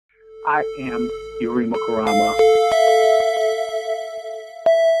I am Yurima Karama.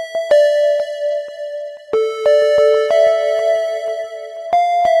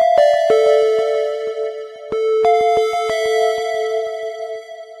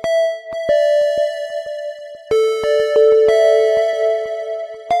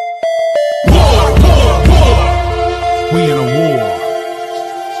 We in a war.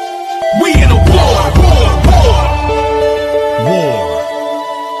 We in a war.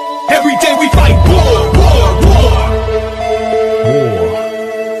 Every day we fight war.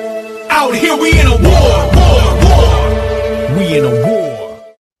 Out here we in a war. We in a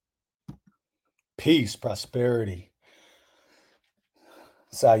war. Peace, prosperity.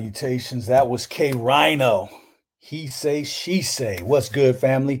 Salutations. That was K Rhino. He say, she say. What's good,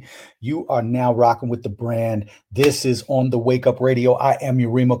 family? You are now rocking with the brand. This is on the Wake Up Radio. I am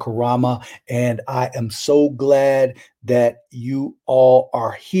Yurima Karama, and I am so glad that you all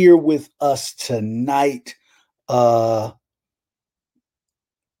are here with us tonight.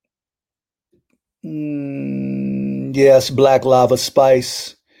 Yes, Black Lava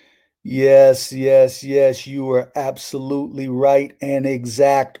Spice. Yes. You are absolutely right and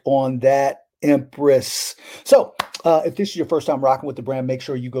exact on that, Empress. So if this is your first time rocking with the brand, make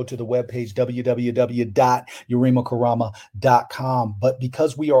sure you go to the webpage, www.yurimakarama.com. But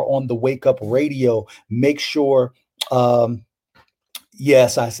because we are on the Wake Up Radio, make sure,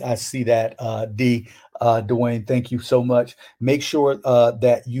 yes, I see that, Dwayne, thank you so much. Make sure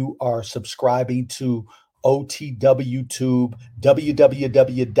that you are subscribing to OTW Tube,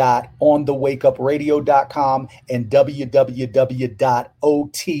 www.onthewakeupradio.com and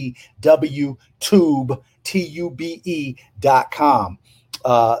www.otwtube.com,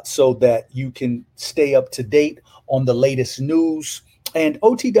 so that you can stay up to date on the latest news. And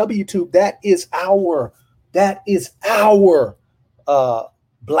OTW Tube, that is our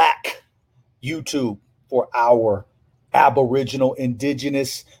Black YouTube for our Aboriginal,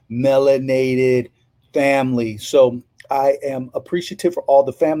 Indigenous, melanated family. So I am appreciative for all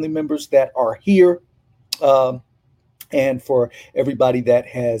the family members that are here, and for everybody that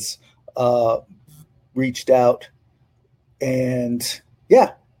has reached out. And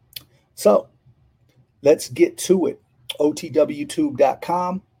yeah, so let's get to it.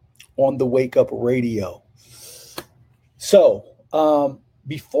 OTWTube.com, on the Wake Up Radio. So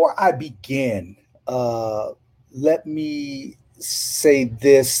before I begin, let me say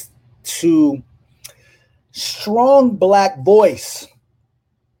this to Strong Black Voice.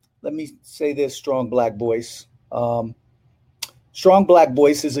 Let me say this, Strong Black Voice. Strong Black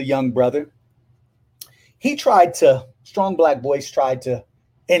Voice is a young brother. Strong Black Voice tried to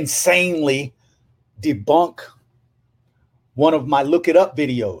insanely debunk one of my Look It Up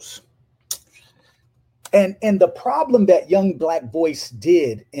videos. And the problem that young Black Voice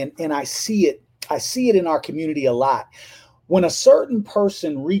did, and I see it in our community a lot. When a certain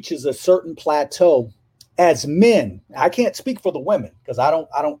person reaches a certain plateau, as men, I can't speak for the women because I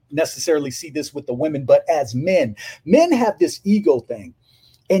don't necessarily see this with the women, but as men have this ego thing.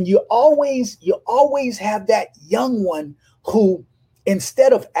 And you always have that young one who,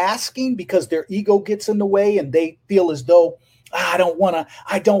 instead of asking because their ego gets in the way and they feel as though, I don't want to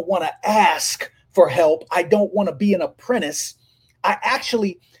ask for help. I don't want to be an apprentice. I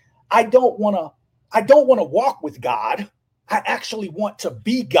don't want to walk with God. I actually want to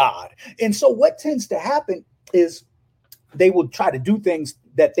be God. And so what tends to happen is they will try to do things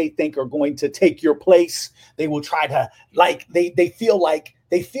that they think are going to take your place. They will try to, like, they feel like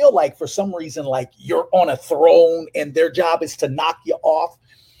for some reason, like you're on a throne and their job is to knock you off.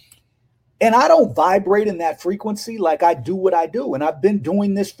 And I don't vibrate in that frequency. Like, I do what I do. And I've been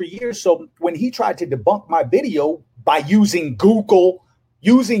doing this for years. So when he tried to debunk my video by using Google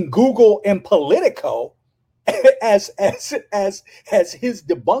and Politico as his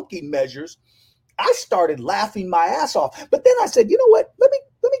debunking measures, I started laughing my ass off. But then I said, you know what? Let me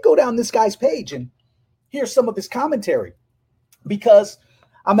go down this guy's page and hear some of his commentary, because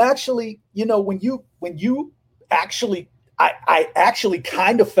I'm actually, when you actually, I actually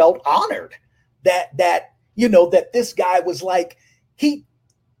kind of felt honored that this guy was like, he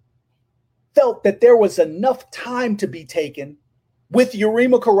felt that there was enough time to be taken with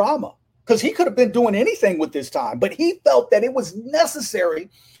Yurima Karama, because he could have been doing anything with this time, but he felt that it was necessary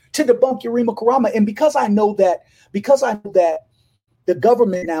to debunk Yurima Karama. And because I know that the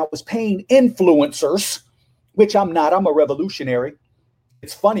government now is paying influencers, which I'm not, I'm a revolutionary.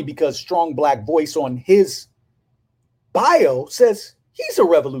 It's funny because Strong Black Voice on his bio says he's a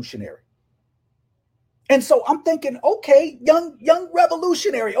revolutionary. And so I'm thinking, okay, young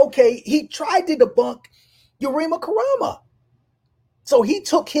revolutionary. Okay, he tried to debunk Yurima Karama. So he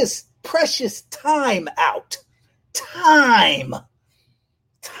took his precious time out. Time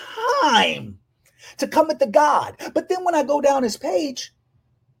to come at the God. But then when I go down his page,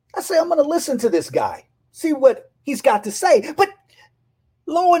 I say, I'm going to listen to this guy, see what he's got to say. But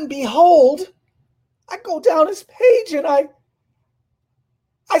lo and behold, I go down his page and I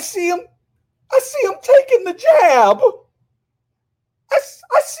see him taking the jab. I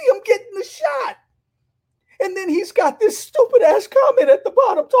see him getting the shot. And then he's got this stupid ass comment at the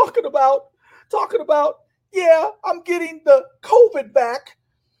bottom talking about, yeah, I'm getting the COVID back.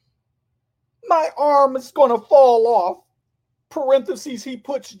 My arm is going to fall off. Parentheses, he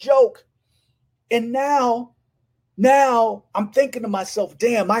puts joke. And now I'm thinking to myself,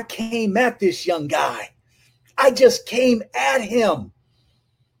 damn, I came at this young guy. I just came at him.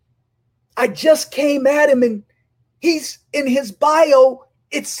 And he's in his bio,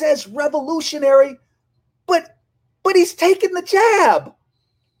 it says revolutionary, but he's taking the jab.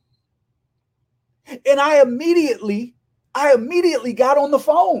 And I immediately got on the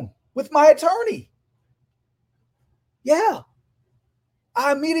phone with my attorney. Yeah.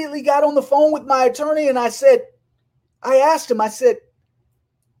 I immediately got on the phone with my attorney and I asked him,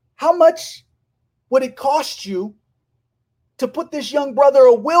 how much would it cost you to put this young brother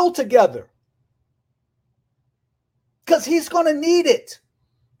a will together? Because he's going to need it.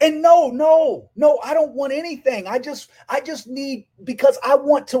 And no, I don't want anything. I just need, because I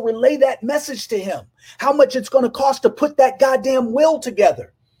want to relay that message to him, how much it's going to cost to put that goddamn will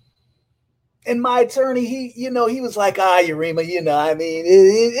together. And my attorney, he was like, Urema,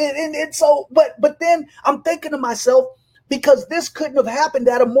 but then I'm thinking to myself, because this couldn't have happened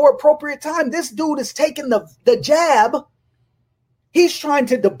at a more appropriate time. This dude is taking the jab. He's trying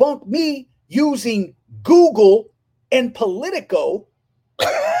to debunk me using Google and Politico.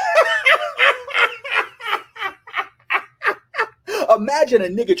 Imagine a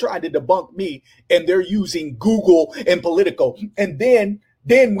nigga trying to debunk me and they're using Google and Politico. And then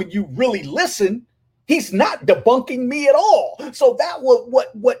when you really listen, he's not debunking me at all. So that was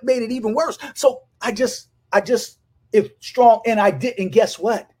what made it even worse. So I just if strong, and I didn't, guess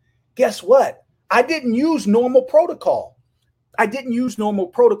what? I didn't use normal protocol.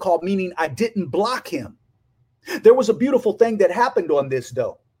 Meaning I didn't block him. There was a beautiful thing that happened on this,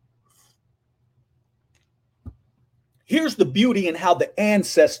 though. Here's the beauty in how the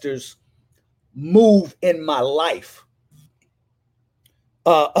ancestors move in my life.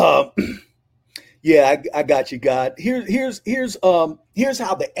 Yeah, I got you, God. Here's how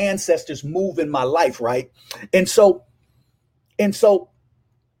the ancestors move in my life, right? And so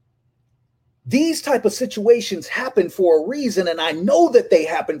these type of situations happen for a reason, and I know that they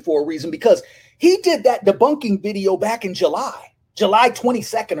happen for a reason because he did that debunking video back in July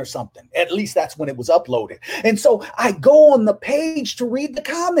 22nd or something. At least that's when it was uploaded. And so I go on the page to read the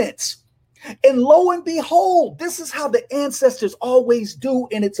comments. And lo and behold, this is how the ancestors always do.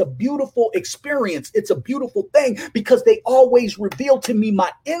 And it's a beautiful experience. It's a beautiful thing because they always reveal to me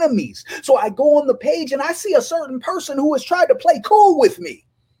my enemies. So I go on the page and I see a certain person who has tried to play cool with me.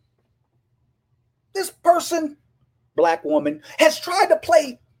 This person, black woman, has tried to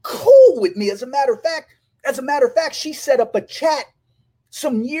play cool with me. As a matter of fact, she set up a chat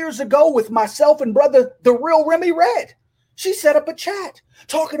some years ago with myself and brother, the real Remy Red. She set up a chat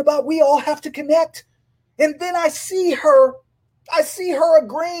talking about we all have to connect. And then I see her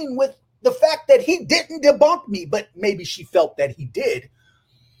agreeing with the fact that he didn't debunk me, but maybe she felt that he did.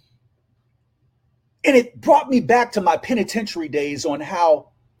 And it brought me back to my penitentiary days on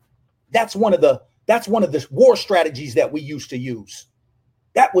how that's one of the war strategies that we used to use.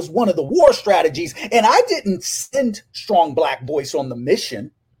 That was one of the war strategies. And I didn't send Strong Black Voice on the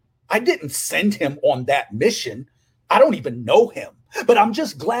mission. I didn't send him on that mission. I don't even know him, but I'm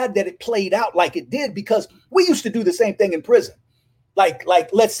just glad that it played out like it did because we used to do the same thing in prison. Like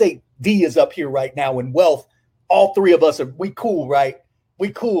let's say D is up here right now in Wealth. All three of us we cool, right?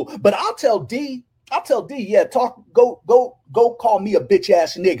 We cool. But I'll tell D, yeah, go call me a bitch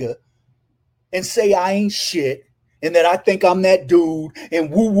ass nigga and say I ain't shit and that I think I'm that dude and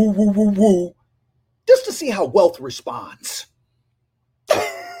woo, just to see how Wealth responds.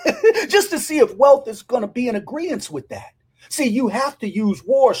 Just to see if Wealth is going to be in agreement with that. See, you have to use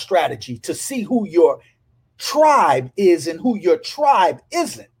war strategy to see who your tribe is and who your tribe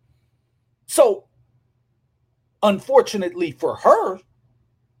isn't. So, unfortunately for her,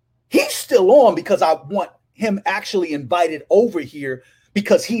 he's still on because I want him actually invited over here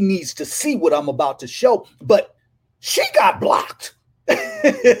because he needs to see what I'm about to show. But she got blocked.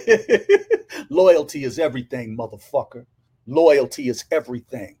 Loyalty is everything, motherfucker. Loyalty is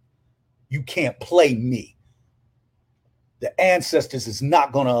everything. You can't play me. The ancestors is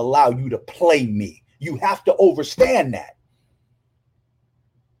not going to allow you to play me. You have to understand that.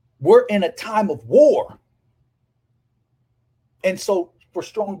 We're in a time of war. And so for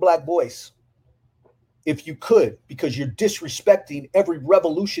Strong Black Voice, if you could, because you're disrespecting every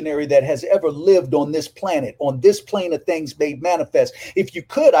revolutionary that has ever lived on this planet, on this plane of things made manifest. If you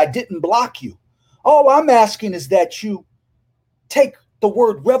could, I didn't block you. All I'm asking is that you take the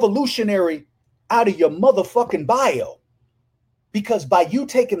word revolutionary out of your motherfucking bio. Because by you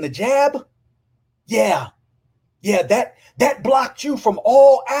taking the jab, that blocked you from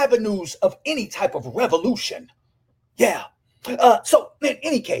all avenues of any type of revolution. Yeah. So in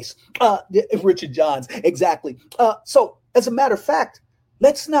any case, Richard Johns, exactly. So as a matter of fact,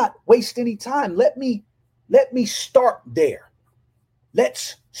 let's not waste any time. Let me start there.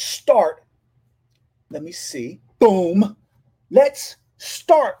 Let's start. Let me see. Boom. Let's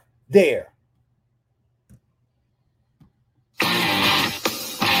start there.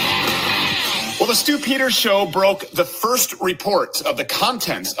 Well, the Stu Peters show broke the first report of the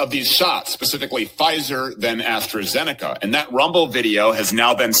contents of these shots, specifically Pfizer, then AstraZeneca. And that Rumble video has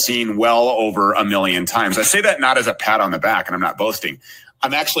now been seen well over 1 million times. I say that not as a pat on the back, and I'm not boasting.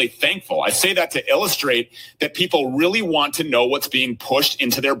 I'm actually thankful. I say that to illustrate that people really want to know what's being pushed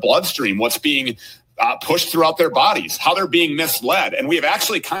into their bloodstream, what's being pushed throughout their bodies, how they're being misled. And we have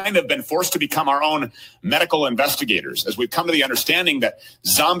actually kind of been forced to become our own medical investigators as we've come to the understanding that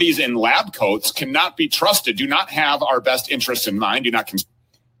zombies in lab coats cannot be trusted, do not have our best interests in mind, do not.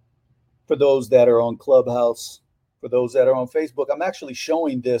 For those that are on Clubhouse, for those that are on Facebook, I'm actually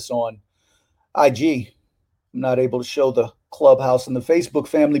showing this on IG. I'm not able to show the Clubhouse and the Facebook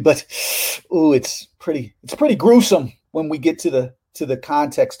family, but it's pretty gruesome when we get to the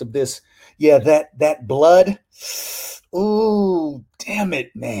context of this. Yeah, that blood. Ooh, damn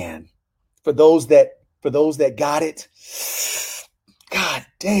it, man. For those that got it. God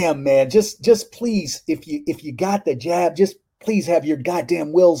damn, man. Just please, if you got the jab, just please have your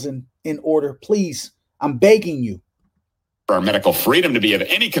goddamn wills in order. Please. I'm begging you. Our medical freedom to be of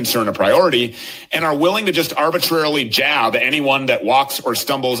any concern or priority, and are willing to just arbitrarily jab anyone that walks or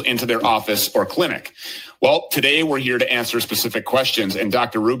stumbles into their office or clinic. Well, today we're here to answer specific questions, and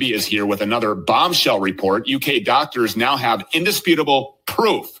Dr. Ruby is here with another bombshell report. UK doctors now have indisputable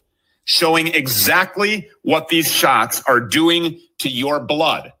proof showing exactly what these shots are doing to your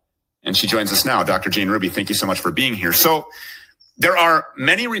blood. And she joins us now. Dr. Jane Ruby, thank you so much for being here. So there are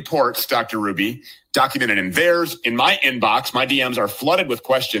many reports, Dr. Ruby, documented in theirs, in my inbox. My DMs are flooded with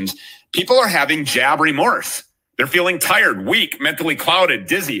questions. People are having jab remorse. They're feeling tired, weak, mentally clouded,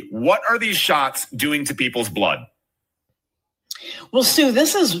 dizzy. What are these shots doing to people's blood? Well, Stu,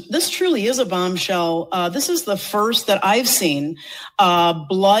 this truly is a bombshell. This is the first that I've seen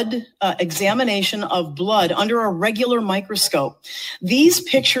blood examination of blood under a regular microscope. These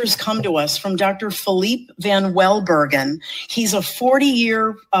pictures come to us from Dr. Philippe Van Welbergen. He's a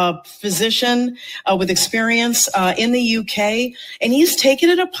 40-year physician with experience in the UK, and he's taken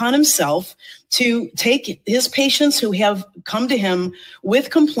it upon himself to take his patients who have come to him with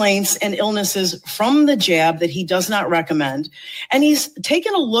complaints and illnesses from the jab that he does not recommend. And he's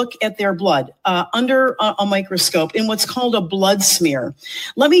taken a look at their blood under a microscope in what's called a blood smear.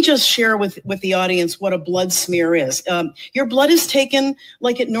 Let me just share with the audience what a blood smear is. Your blood is taken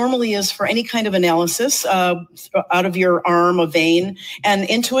like it normally is for any kind of analysis out of your arm, a vein, and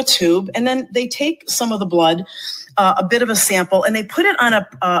into a tube. And then they take some of the blood, a bit of a sample, and they put it on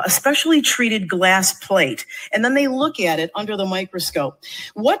a specially treated glass plate, and then they look at it under the microscope.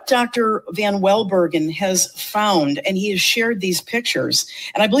 What Dr. Van Welbergen has found, and he has shared these pictures,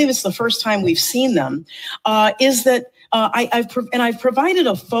 and I believe it's the first time we've seen them, is that I've provided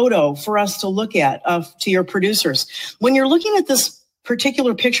a photo for us to look at to your producers. When you're looking at this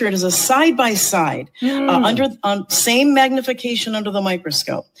particular picture, it is a side-by-side on same magnification under the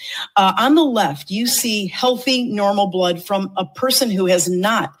microscope. On the left, you see healthy, normal blood from a person who has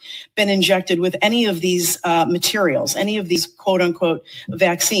not been injected with any of these materials, any of these quote-unquote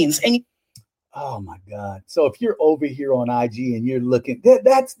vaccines. And oh my God! So if you're over here on IG and you're looking,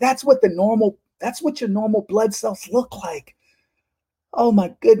 that's what your normal blood cells look like. Oh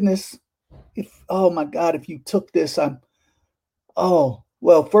my goodness! Oh my God! If you took this, oh,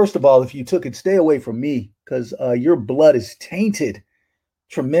 well, first of all, if you took it, stay away from me because your blood is tainted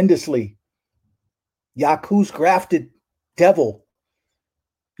tremendously. Yaku's grafted devil.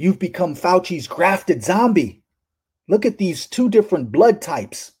 You've become Fauci's grafted zombie. Look at these two different blood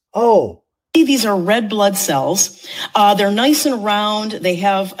types. Oh, These are red blood cells. They're nice and round. They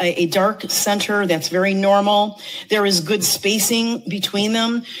have a dark center that's very normal. There is good spacing between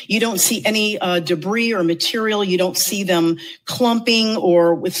them. You don't see any debris or material. You don't see them clumping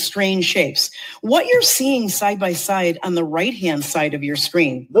or with strange shapes. What you're seeing side by side on the right-hand side of your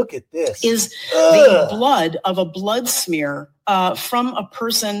screen, look at this, is the blood of a blood smear from a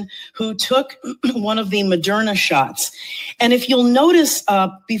person who took one of the Moderna shots. And if you'll notice,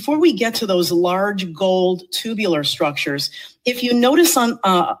 before we get to those large gold tubular structures, if you notice on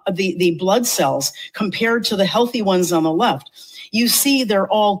the blood cells compared to the healthy ones on the left, you see they're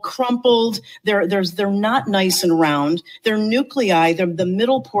all crumpled. They're not nice and round. Their nuclei, the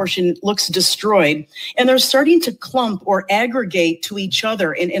middle portion looks destroyed, and they're starting to clump or aggregate to each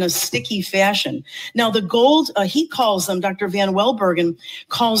other in a sticky fashion. Now, the gold, he calls them, Dr. Van Welbergen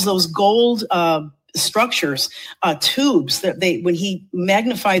calls those gold structures, tubes, that when he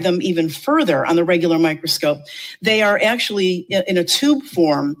magnified them even further on the regular microscope, they are actually in a tube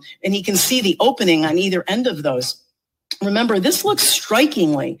form, and he can see the opening on either end of those. Remember, this looks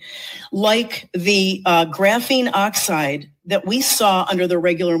strikingly like the graphene oxide that we saw under the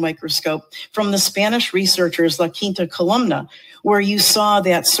regular microscope from the Spanish researchers La Quinta Columna, where you saw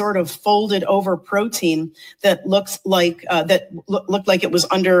that sort of folded over protein that looks like looked like it was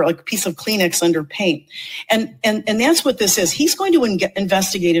under like a piece of Kleenex under paint, and that's what this is. He's going to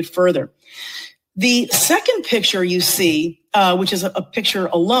investigate it further. The second picture you see, which is a picture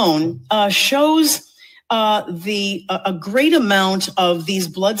alone, shows a great amount of these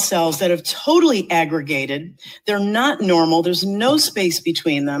blood cells that have totally aggregated. They're not normal. There's no space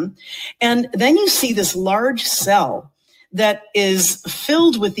between them. And then you see this large cell that is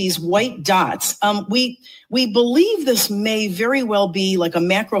filled with these white dots. We believe this may very well be like a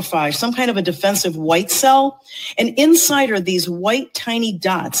macrophage, some kind of a defensive white cell. And inside are these white tiny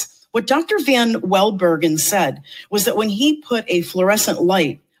dots. What Dr. Van Welbergen said was that when he put a fluorescent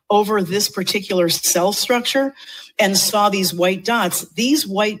light over this particular cell structure and saw these white dots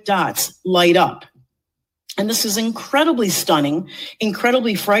light up. And this is incredibly stunning,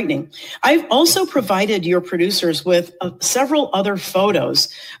 incredibly frightening. I've also provided your producers with several other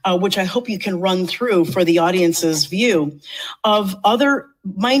photos, which I hope you can run through for the audience's view, of other,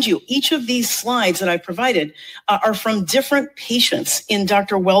 mind you, each of these slides that I provided are from different patients in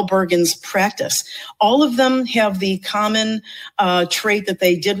Dr. Welbergen's practice. All of them have the common trait that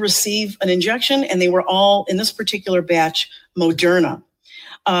they did receive an injection, and they were all, in this particular batch, Moderna.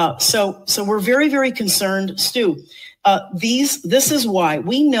 So we're very, very concerned, Stu. This is why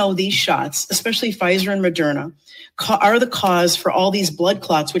we know these shots, especially Pfizer and Moderna, are the cause for all these blood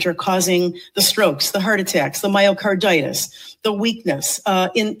clots, which are causing the strokes, the heart attacks, the myocarditis, the weakness.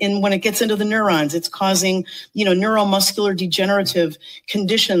 In when it gets into the neurons, it's causing, neuromuscular degenerative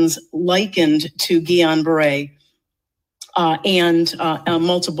conditions likened to Guillain-Barré and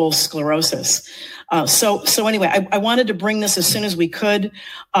multiple sclerosis. So anyway, I wanted to bring this as soon as we could.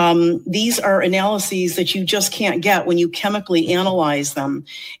 These are analyses that you just can't get when you chemically analyze them.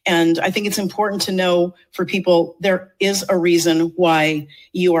 And I think it's important to know for people, there is a reason why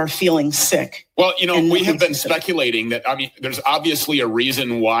you are feeling sick. Well, we have been speculating that, there's obviously a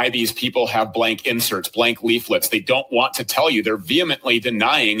reason why these people have blank inserts, blank leaflets. They don't want to tell you. They're vehemently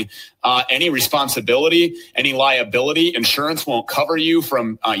denying any responsibility, any liability. Insurance won't cover you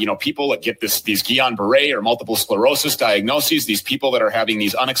from, people that get these Guillain-Barré or multiple sclerosis diagnoses, these people that are having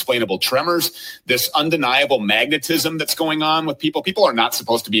these unexplainable tremors, this undeniable magnetism that's going on with people. People are not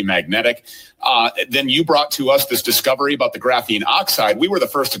supposed to be magnetic. Then you brought to us this discovery about the graphene oxide. We were the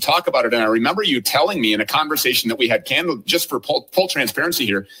first to talk about it. And I remember you telling me in a conversation that we had, just for full transparency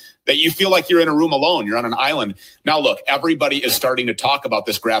here, that you feel like you're in a room alone. You're on an island. Now, look, everybody is starting to talk about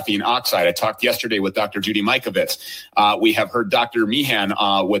this graphene oxide. I talked yesterday with Dr. Judy Mikovits. We have heard Dr. Meehan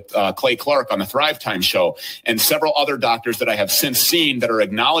with Clay Clark on the Thrive Time show, and several other doctors that I have since seen that are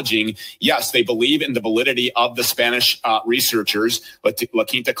acknowledging, yes, they believe in the validity of the Spanish researchers, La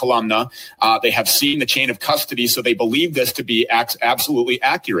Quinta Columna. They have seen the chain of custody, so they believe this to be absolutely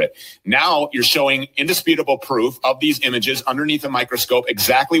accurate. Now you're showing indisputable proof of these images underneath a microscope,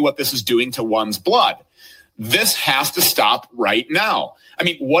 exactly what this is doing to one's blood. This has to stop right now.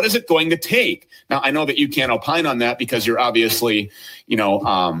 What is it going to take? Now, I know that you can't opine on that because you're obviously,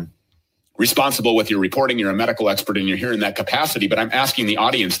 responsible with your reporting. You're a medical expert and you're here in that capacity, but I'm asking the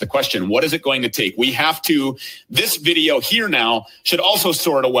audience the question, what is it going to take? We have to, this video here now should also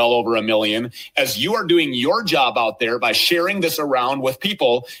soar to well over 1 million as you are doing your job out there by sharing this around with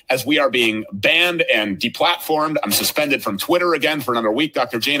people as we are being banned and deplatformed. I'm suspended from Twitter again for another week,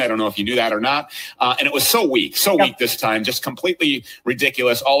 Dr. Jane. I don't know if you knew that or not. And it was so weak this time, just completely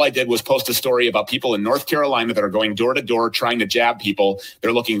ridiculous. All I did was post a story about people in North Carolina that are going door to door trying to jab people.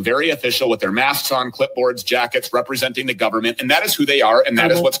 They're looking very official with their masks on, clipboards, jackets, representing the government. And that is who they are. And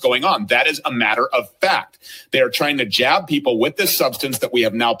that is what's going on. That is a matter of fact. They are trying to jab people with this substance that we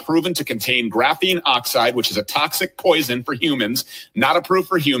have now proven to contain graphene oxide, which is a toxic poison for humans, not approved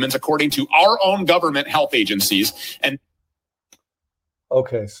for humans, according to our own government health agencies. And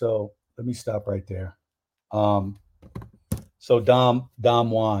okay, so let me stop right there. So Dom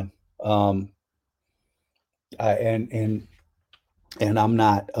Juan, and I'm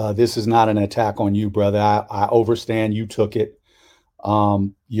not, this is not an attack on you, brother. I overstand you took it.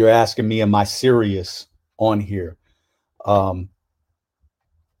 You're asking me, am I serious on here?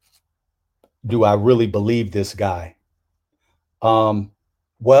 Do I really believe this guy?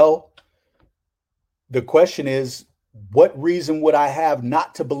 Well, the question is, what reason would I have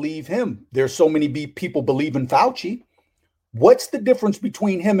not to believe him? There's so many people believe in Fauci. What's the difference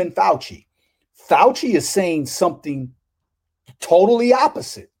between him and Fauci? Fauci is saying something totally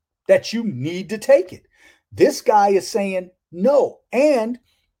opposite, that you need to take it. This guy is saying no. And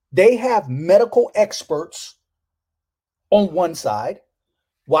they have medical experts on one side.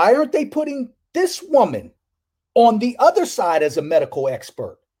 Why aren't they putting this woman on the other side as a medical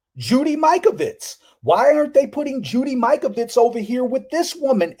expert? Judy Mikovits. Why aren't they putting Judy Mikovits over here with this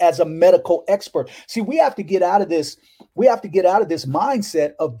woman as a medical expert? See, we have to get out of this. We have to get out of this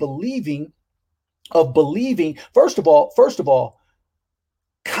mindset of believing. First of all,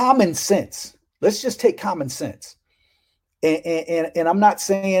 common sense. Let's just take common sense. And I'm not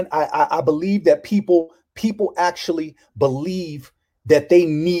saying I believe that people actually believe that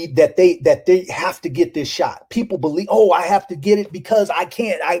they have to get this shot. People believe, oh, I have to get it because I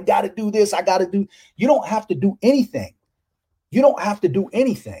can't. I got to do this. You don't have to do anything. You don't have to do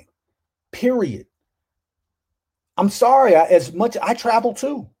anything. Period. I'm sorry. As much I travel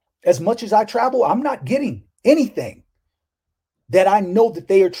too. As much as I travel, I'm not getting anything that I know that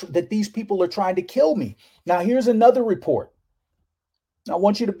that these people are trying to kill me. Now, here's another report. I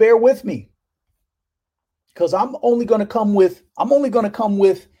want you to bear with me, because I'm only going to come with,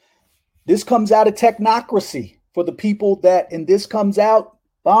 this comes out of Technocracy for the people that, and this comes out,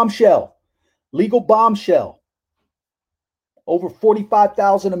 bombshell, legal bombshell. Over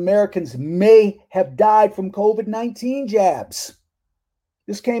 45,000 Americans may have died from COVID-19 jabs.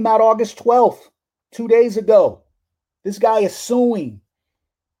 This came out August 12th, 2 days ago. This guy is suing.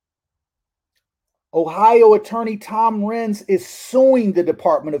 Ohio attorney Tom Renz is suing the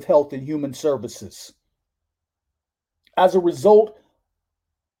Department of Health and Human Services. As a result,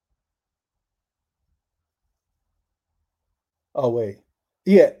 on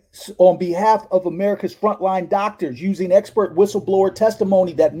behalf of America's frontline doctors, using expert whistleblower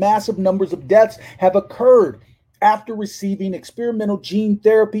testimony that massive numbers of deaths have occurred after receiving experimental gene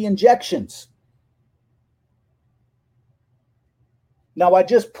therapy injections. Now, I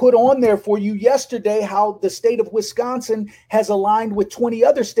just put on there for you yesterday how the state of Wisconsin has aligned with 20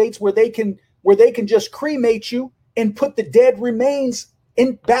 other states where they can just cremate you and put the dead remains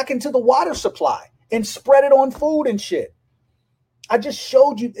back into the water supply and spread it on food and shit. I just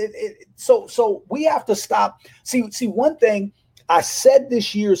showed you. So we have to stop. See, one thing I said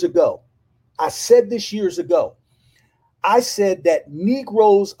this years ago. I said that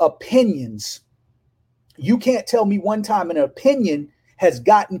Negroes' opinions, you can't tell me one time an opinion has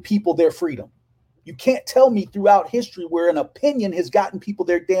gotten people their freedom. You can't tell me throughout history where an opinion has gotten people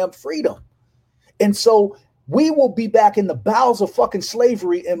their damn freedom. And so we will be back in the bowels of fucking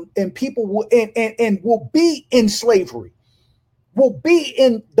slavery, and people will and will be in slavery. Will be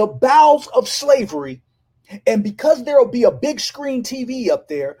in the bowels of slavery. And because there will be a big screen TV up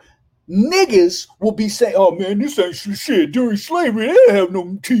there, niggas will be saying, oh man, this ain't shit. During slavery, they didn't have no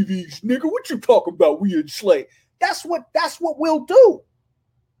TVs, nigga. What you talking about? We enslaved. That's what we'll do.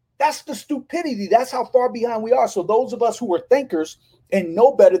 That's the stupidity. That's how far behind we are. So those of us who are thinkers and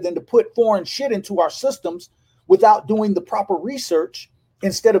know better than to put foreign shit into our systems without doing the proper research,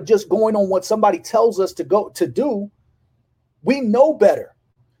 instead of just going on what somebody tells us to do, we know better.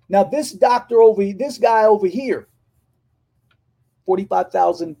 Now, this guy over here,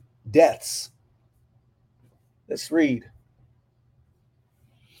 45,000 deaths. Let's read.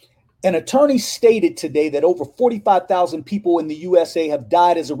 An attorney stated today that over 45,000 people in the USA have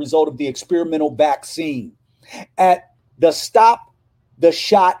died as a result of the experimental vaccine. At the Stop the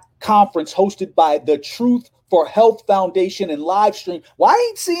Shot conference hosted by the Truth for Health Foundation and live stream. Why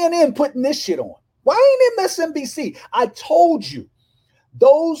ain't CNN putting this shit on? Why ain't MSNBC? I told you,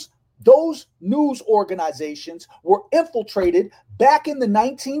 those news organizations were infiltrated back in the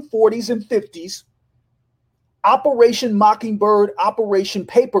 1940s and 50s. Operation Mockingbird, Operation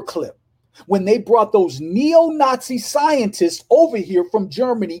Paperclip, when they brought those neo-Nazi scientists over here from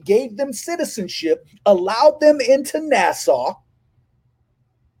Germany, gave them citizenship, allowed them into Nassau,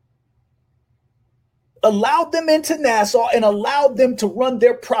 and allowed them to run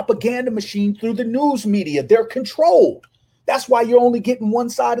their propaganda machine through the news media. They're controlled. That's why you're only getting one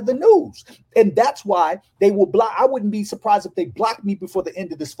side of the news. And that's why they will block. I wouldn't be surprised if they blocked me before the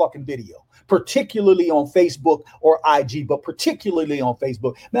end of this fucking video, particularly on Facebook or IG, but particularly on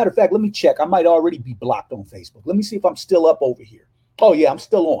Facebook. Matter of fact, let me check. I might already be blocked on Facebook. Let me see if I'm still up over here. Oh yeah, I'm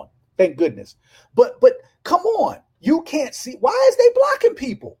still on. Thank goodness. But come on. You can't see. Why is they blocking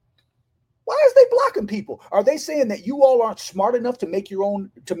people? Why is they blocking people? Are they saying that you all aren't smart enough to make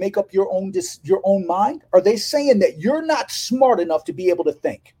up your own mind? Are they saying that you're not smart enough to be able to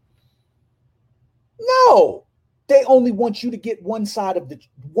think? No, they only want you to get one side,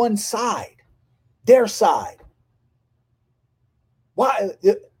 their side. Why?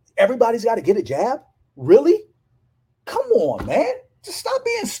 Everybody's got to get a jab? Really? Come on, man. Just stop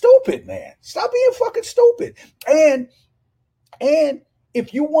being stupid, man. Stop being fucking stupid. And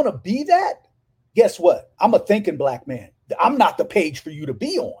if you want to be that, guess what? I'm a thinking black man. I'm not the page for you to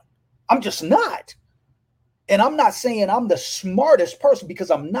be on. I'm just not. And I'm not saying I'm the smartest person, because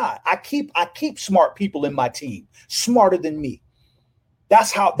I'm not. I keep smart people in my team, smarter than me.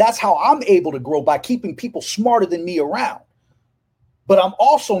 That's how I'm able to grow, by keeping people smarter than me around. But I'm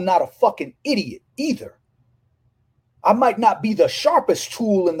also not a fucking idiot either. I might not be the sharpest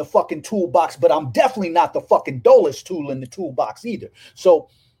tool in the fucking toolbox, but I'm definitely not the fucking dullest tool in the toolbox either. So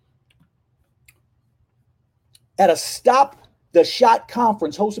at a Stop the Shot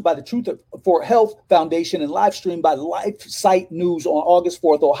conference hosted by the Truth for Health Foundation and live streamed by LifeSite News on August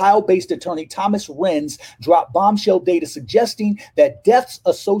 4th, Ohio-based attorney Thomas Renz dropped bombshell data suggesting that deaths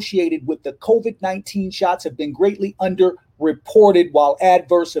associated with the COVID-19 shots have been greatly underreported, while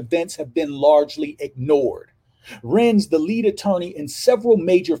adverse events have been largely ignored. Renz, the lead attorney in several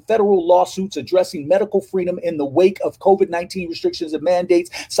major federal lawsuits addressing medical freedom in the wake of COVID-19 restrictions and mandates,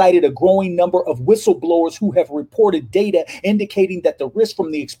 cited a growing number of whistleblowers who have reported data indicating that the risks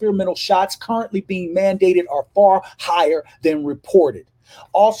from the experimental shots currently being mandated are far higher than reported.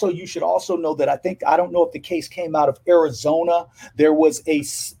 Also, you should also know that I don't know if the case came out of Arizona. There was a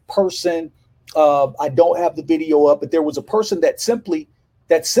person, I don't have the video up, but there was a person that simply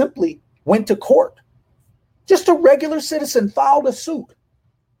went to court. Just a regular citizen filed a suit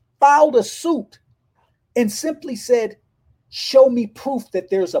and simply said, show me proof that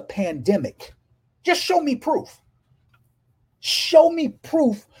there's a pandemic. Just show me proof. Show me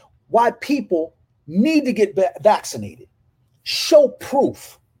proof why people need to get vaccinated. Show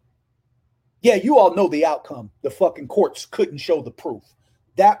proof. Yeah, you all know the outcome. The fucking courts couldn't show the proof.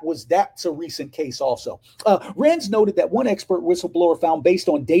 That's a recent case also. Renz noted that one expert whistleblower found, based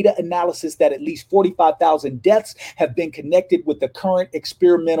on data analysis, that at least 45,000 deaths have been connected with the current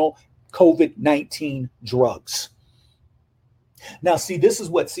experimental COVID-19 drugs. Now, see, this is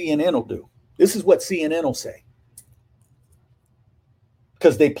what CNN will do. This is what CNN will say,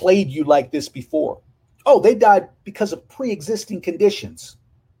 because they played you like this before. Oh, they died because of pre-existing conditions.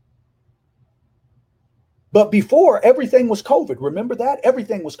 But before, everything was COVID. Remember that?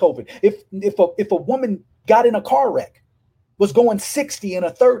 Everything was COVID. If a woman got in a car wreck, was going 60 in a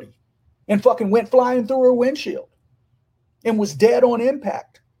 30, and fucking went flying through her windshield and was dead on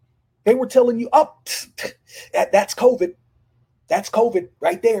impact, they were telling you, that's COVID. That's COVID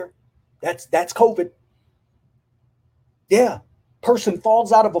right there. That's COVID. Yeah. Person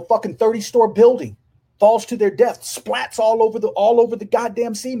falls out of a fucking 30-story building, falls to their death, splats all over the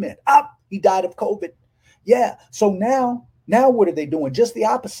goddamn cement. He died of COVID. Yeah. So now what are they doing? Just the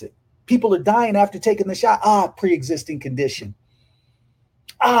opposite. People are dying after taking the shot. Pre-existing condition.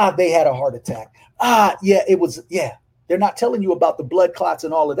 They had a heart attack. They're not telling you about the blood clots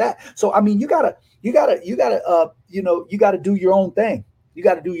and all of that. So, I mean, you gotta do your own thing. You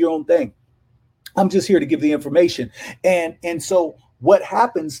got to do your own thing. I'm just here to give the information. And so what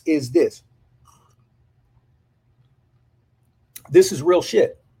happens is this. This is real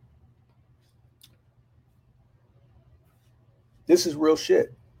shit. This is real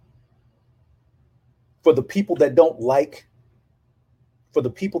shit. For the people that don't like for the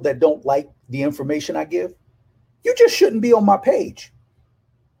people that don't like the information I give, you just shouldn't be on my page.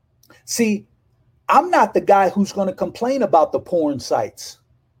 See, I'm not the guy who's going to complain about the porn sites.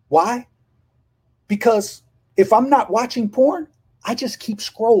 Why? Because if I'm not watching porn, I just keep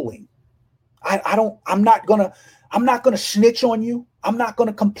scrolling. I'm not gonna snitch on you. I'm not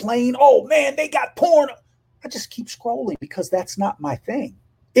gonna complain. Oh man, they got porn. I just keep scrolling because that's not my thing.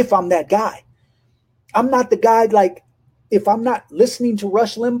 If I'm that guy, I'm not the guy. Like, if I'm not listening to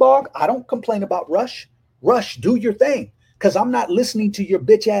Rush Limbaugh, I don't complain about Rush. Rush, do your thing, because I'm not listening to your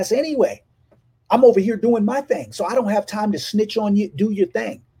bitch ass anyway. I'm over here doing my thing, so I don't have time to snitch on you. Do your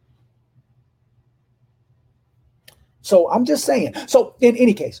thing. So I'm just saying. So in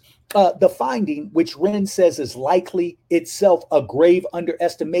any case, the finding, which Wren says is likely itself a grave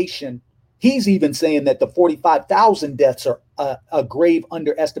underestimation, he's even saying that the 45,000 deaths are a grave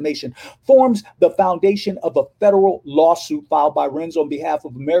underestimation, forms the foundation of a federal lawsuit filed by Wren's on behalf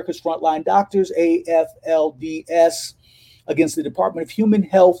of America's Frontline Doctors, AFLDS, against the Department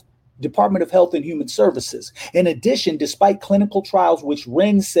of Health and Human Services. In addition, despite clinical trials which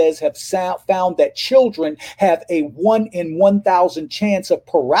Wren says have found that children have a 1 in 1,000 chance of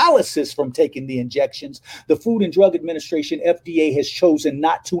paralysis from taking the injections, the Food and Drug Administration, FDA, has chosen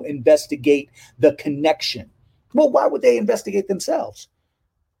not to investigate the connection. Well, why would they investigate themselves?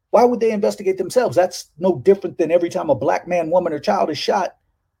 Why would they investigate themselves? That's no different than every time a black man, woman, or child is shot.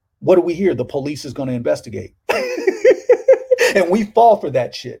 What do we hear? The police is going to investigate. And we fall for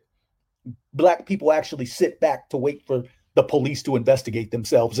that shit. Black people actually sit back to wait for the police to investigate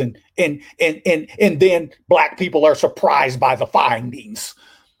themselves, and then black people are surprised by the findings.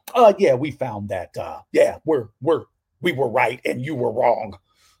 Yeah, we found that. Yeah, we were right and you were wrong,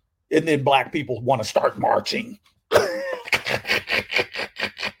 and then black people want to start marching.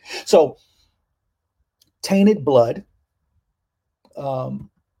 So, tainted blood.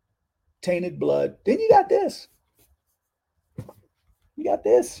 Tainted blood. Then you got this. You got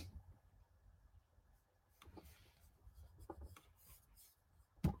this.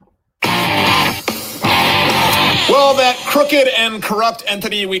 Well, that crooked and corrupt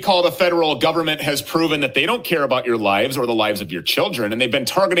entity we call the federal government has proven that they don't care about your lives or the lives of your children. And they've been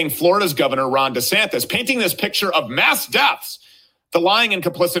targeting Florida's governor, Ron DeSantis, painting this picture of mass deaths. The lying and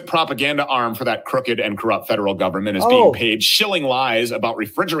complicit propaganda arm for that crooked and corrupt federal government is being paid shilling lies about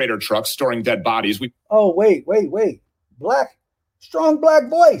refrigerator trucks storing dead bodies. Wait. Strong black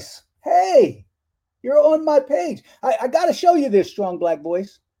voice. Hey, you're on my page. I got to show you this strong black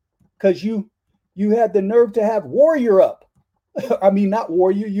voice, because you had the nerve to have Warrior up. I mean, not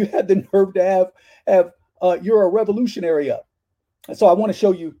Warrior. You had the nerve to have You're a Revolutionary up. And so I want to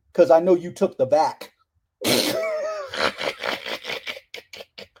show you, because I know you took the vac.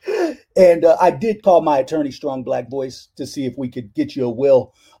 And I did call my attorney Strong Black Voice to see if we could get you a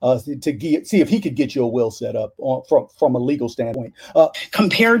will, see if he could get you a will set up from a legal standpoint.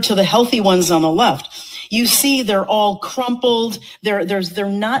 Compared to the healthy ones on the left, you see they're all crumpled. They're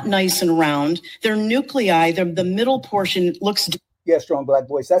not nice and round. Their nuclei, the middle portion looks. Yeah, Strong Black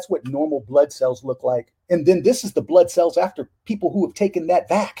Voice. That's what normal blood cells look like. And then this is the blood cells after people who have taken that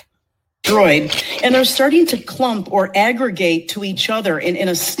vac. Destroyed, and they're starting to clump or aggregate to each other in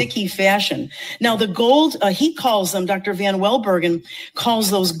a sticky fashion. Now, the gold, he calls them, Dr. Van Welbergen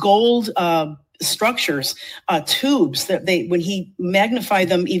calls those gold structures, tubes, that when he magnified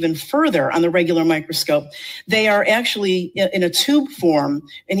them even further on the regular microscope, they are actually in a tube form,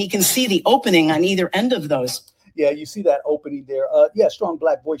 and he can see the opening on either end of those. Yeah, you see that opening there. Yeah, Strong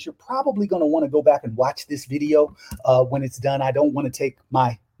Black Voice, you're probably going to want to go back and watch this video when it's done. I don't want to take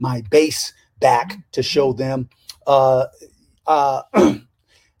my base back to show them.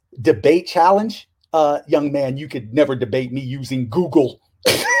 Debate challenge. Young man, you could never debate me using Google.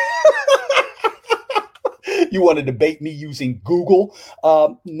 You want to debate me using Google?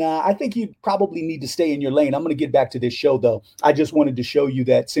 Nah, I think you probably need to stay in your lane. I'm going to get back to this show, though. I just wanted to show you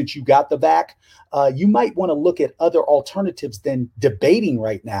that since you got the vac, you might want to look at other alternatives than debating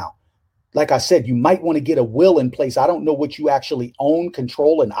right now. Like I said, you might want to get a will in place. I don't know what you actually own,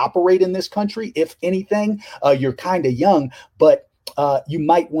 control, and operate in this country. If anything, you're kind of young, but you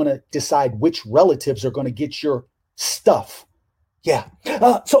might want to decide which relatives are going to get your stuff. Yeah.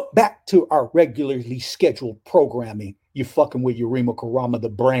 So back to our regularly scheduled programming. You're fucking with Yurima Karama, the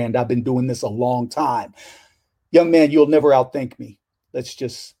brand. I've been doing this a long time. Young man, you'll never outthink me. Let's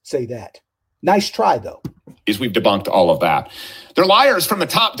just say that. Nice try, though. We've debunked all of that. They're liars from the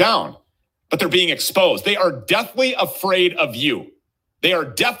top down, but they're being exposed. They are deathly afraid of you. They are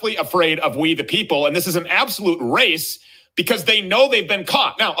deathly afraid of we, the people. And this is an absolute race because they know they've been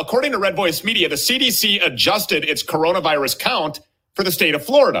caught. Now, according to Red Voice Media, the CDC adjusted its coronavirus count for the state of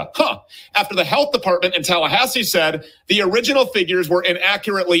Florida. After the health department in Tallahassee said the original figures were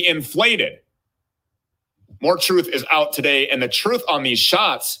inaccurately inflated. More truth is out today, and the truth on these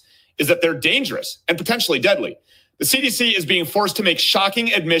shots is that they're dangerous and potentially deadly. The CDC is being forced to make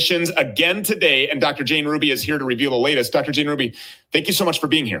shocking admissions again today, and Dr. Jane Ruby is here to reveal the latest. Dr. Jane Ruby, thank you so much for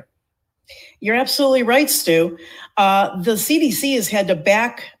being here. You're absolutely right, Stu. The CDC has had to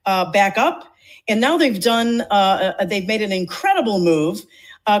back up, and now they've made an incredible move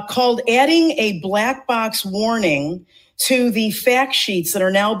called adding a black box warning to the fact sheets that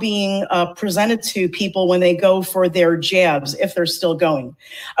are now being presented to people when they go for their jabs, if they're still going.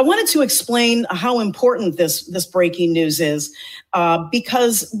 I wanted to explain how important this breaking news is,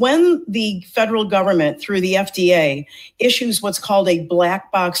 because when the federal government, through the FDA, issues what's called a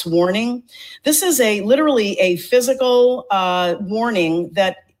black box warning, this is literally a physical warning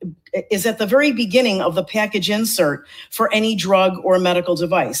that is at the very beginning of the package insert for any drug or medical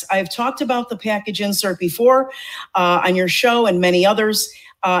device. I've talked about the package insert before on your show and many others,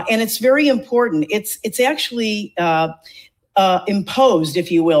 and it's very important. It's actually imposed,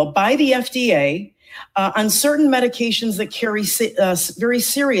 if you will, by the FDA on certain medications that carry very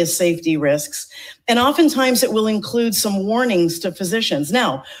serious safety risks. And oftentimes it will include some warnings to physicians.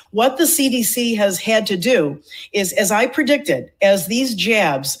 Now, what the CDC has had to do is, as I predicted, as these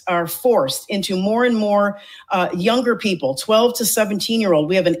jabs are forced into more and more younger people, 12 to 17-year-old,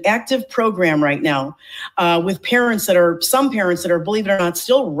 we have an active program right now with some parents that are, believe it or not,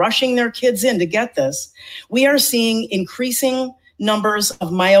 still rushing their kids in to get this. We are seeing increasing numbers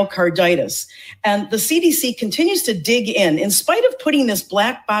of myocarditis. And the CDC continues to dig in spite of putting this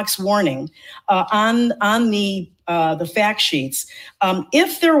black box warning on the fact sheets. By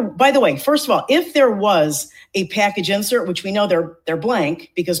the way, first of all, if there was a package insert, which we know they're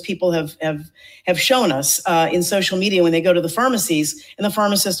blank because people have shown us in social media when they go to the pharmacies and the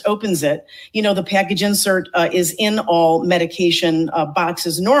pharmacist opens it, the package insert is in all medication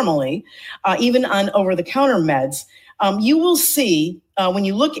boxes normally, even on over-the-counter meds. You will see when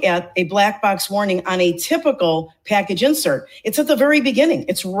you look at a black box warning on a typical package insert, it's at the very beginning.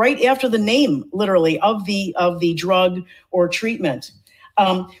 It's right after the name, literally, of the drug or treatment.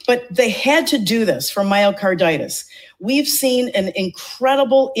 But they had to do this for myocarditis. We've seen an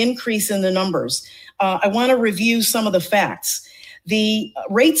incredible increase in the numbers. I want to review some of the facts. The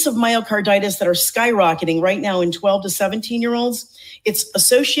rates of myocarditis that are skyrocketing right now in 12 to 17-year-olds, it's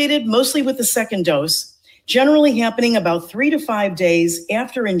associated mostly with the second dose, generally happening about 3 to 5 days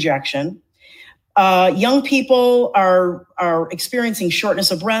after injection. Young people are experiencing shortness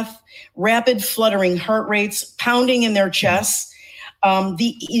of breath, rapid fluttering heart rates, pounding in their chests.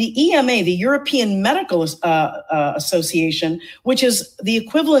 The EMA, the European Medical Association, which is the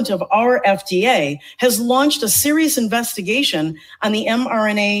equivalent of our FDA, has launched a serious investigation on the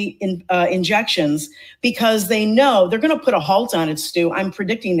mRNA injections because they know they're going to put a halt on it, Stu. I'm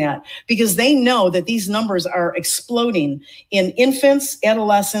predicting that because they know that these numbers are exploding in infants,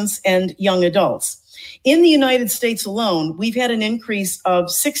 adolescents, and young adults. In the United States alone, we've had an increase of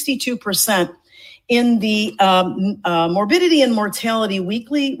 62% in the morbidity and mortality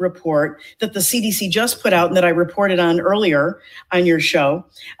weekly report that the CDC just put out and that I reported on earlier on your show.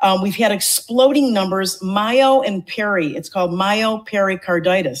 We've had exploding numbers, myo and peri. It's called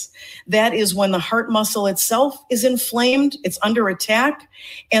myopericarditis. That is when the heart muscle itself is inflamed, it's under attack,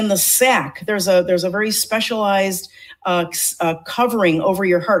 and the sac, there's a very specialized covering over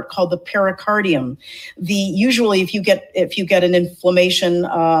your heart called the pericardium. Usually if you get an inflammation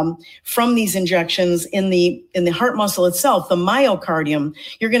from these injections in the heart muscle itself, the myocardium,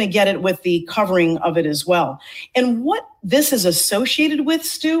 you're going to get it with the covering of it as well. And what this is associated with,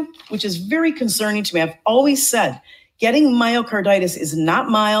 Stu, which is very concerning to me, I've always said getting myocarditis is not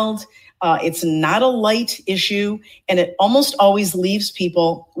mild. It's not a light issue, and it almost always leaves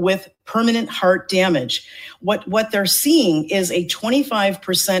people with permanent heart damage. What they're seeing is a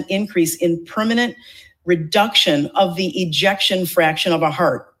 25% increase in permanent reduction of the ejection fraction of a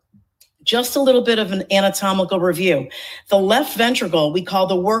heart. Just a little bit of an anatomical review. The left ventricle, we call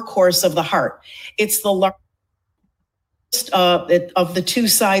the workhorse of the heart. It's the largest of the two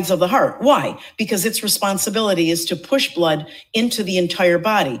sides of the heart. Why? Because its responsibility is to push blood into the entire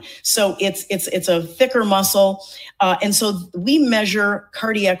body. So it's a thicker muscle. And so we measure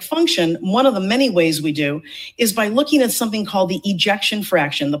cardiac function. One of the many ways we do is by looking at something called the ejection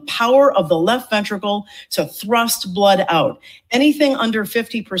fraction, the power of the left ventricle to thrust blood out. Anything under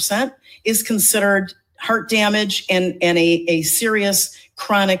 50% is considered heart damage and a serious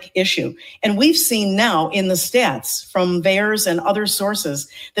chronic issue. And we've seen now in the stats from VAERS and other sources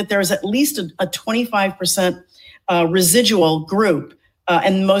that there's at least a 25% residual group,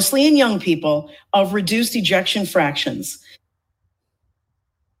 and mostly in young people, of reduced ejection fractions.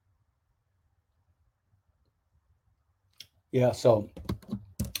 Yeah, so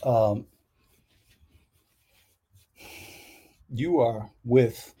you are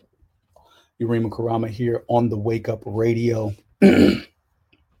with Yurima Karama here on the Wake Up Radio.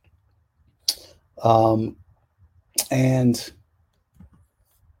 And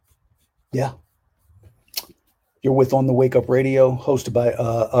yeah, you're with On the Wake Up Radio, hosted by,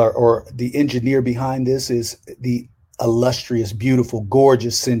 or the engineer behind this is the illustrious, beautiful,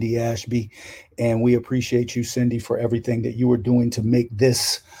 gorgeous Cindy Ashby. And we appreciate you, Cindy, for everything that you are doing to make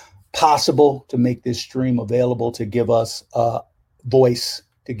this possible, to make this stream available, to give us a voice,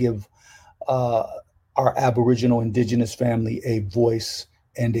 to give our Aboriginal Indigenous family a voice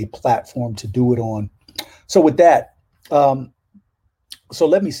and a platform to do it on. So with that, so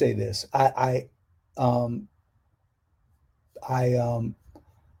let me say this. I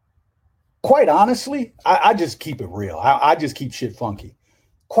quite honestly, I just keep it real. I just keep shit funky.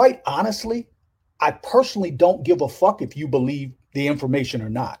 Quite honestly, I personally don't give a fuck if you believe the information or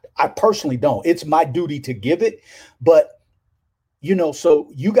not. I personally don't. It's my duty to give it. But, you know,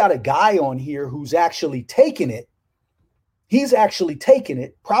 so you got a guy on here who's actually taking it. He's actually taken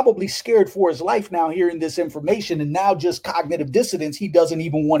it, probably scared for his life now hearing this information, and now just cognitive dissonance. He doesn't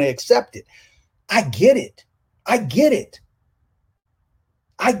even want to accept it. I get it. I get it.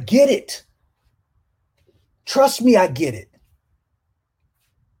 I get it. Trust me, I get it.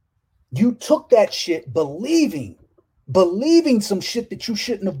 You took that shit believing some shit that you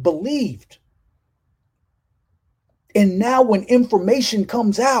shouldn't have believed. And now when information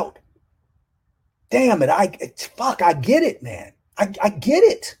comes out, damn it, I get it, man. I get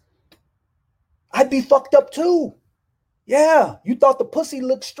it. I'd be fucked up too. Yeah, you thought the pussy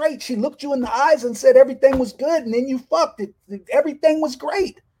looked straight. She looked you in the eyes and said everything was good, and then you fucked it. Everything was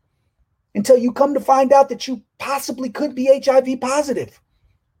great. Until you come to find out that you possibly could be HIV positive.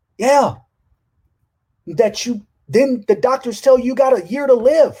 Yeah. Then the doctors tell you got a year to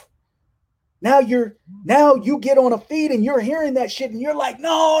live. Now you get on a feed and you're hearing that shit and you're like,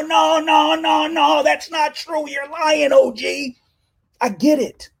 no, that's not true. You're lying, OG. I get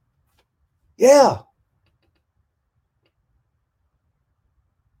it. Yeah.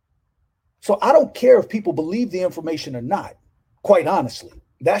 So I don't care if people believe the information or not, quite honestly.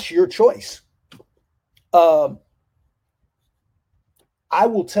 That's your choice. I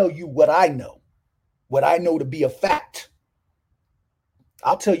will tell you what I know to be a fact.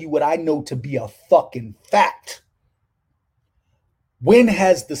 I'll tell you what I know to be a fucking fact. When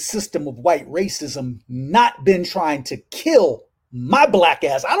has the system of white racism not been trying to kill my black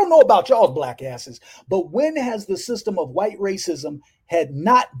ass? I don't know about y'all's black asses, but when has the system of white racism had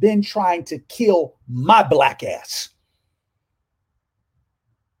not been trying to kill my black ass?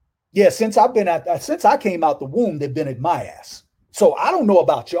 Yeah, since I came out the womb, they've been at my ass. So I don't know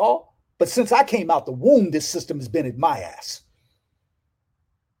about y'all, but since I came out the womb, this system has been at my ass.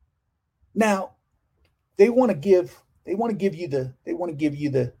 Now, they want to give you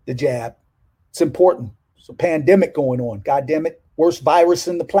the jab. It's important. It's a pandemic going on. God damn it. Worst virus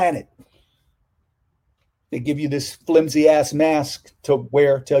in the planet. They give you this flimsy ass mask to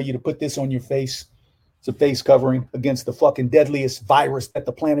wear, tell you to put this on your face. It's a face covering against the fucking deadliest virus that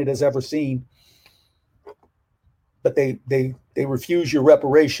the planet has ever seen. But they refuse your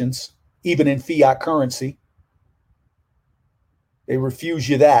reparations, even in fiat currency. They refuse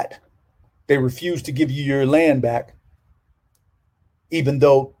you that. They refuse to give you your land back, even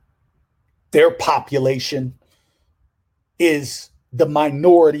though their population is the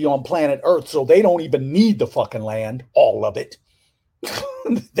minority on planet Earth, so they don't even need the fucking land, all of it.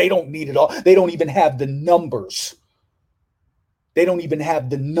 They don't need it all. They don't even have the numbers. They don't even have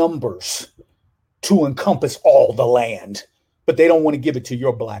the numbers to encompass all the land, but they don't want to give it to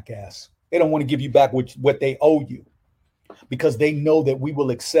your black ass. They don't want to give you back what they owe you, because they know that we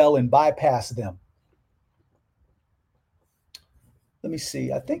will excel and bypass them. Let me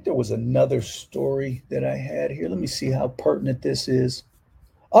see. I think there was another story that I had here. Let me see how pertinent this is.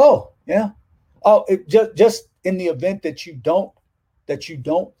 Oh, yeah. Oh, just in the event that you don't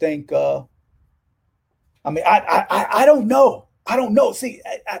think. I don't know. I don't know. See,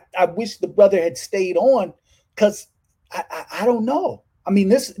 I wish the brother had stayed on, because I don't know. I mean,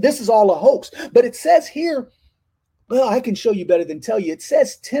 this is all a hoax. But it says here. Well, I can show you better than tell you. It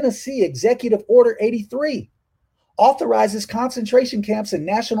says Tennessee Executive Order 83 authorizes concentration camps and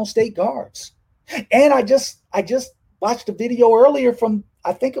national state guards. And I just watched a video earlier from,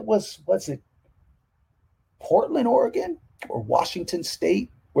 I think it was it Portland, Oregon, or Washington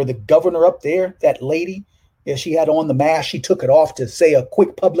State, where the governor up there, that lady, Yeah, she had on the mask. She took it off to say a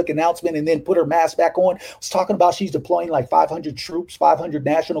quick public announcement and then put her mask back on. Was talking about she's deploying like 500 troops, 500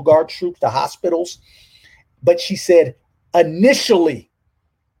 National Guard troops to hospitals. But she said initially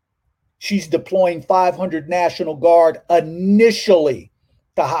she's deploying 500 National Guard initially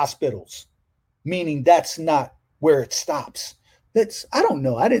to hospitals, meaning that's not where it stops. I don't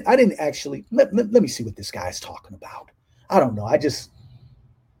know. I didn't actually, let me see what this guy's talking about. I don't know.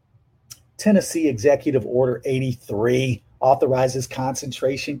 Tennessee Executive Order 83 authorizes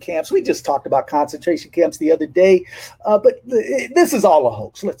concentration camps. We just talked about concentration camps the other day, but this is all a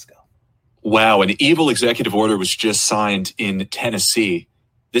hoax. Let's go. Wow, an evil executive order was just signed in Tennessee.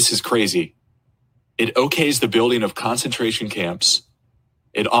 This is crazy. It okays the building of concentration camps.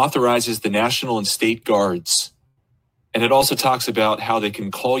 It authorizes the National and State Guards. And it also talks about how they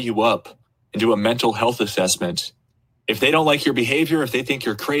can call you up and do a mental health assessment. If they don't like your behavior, if they think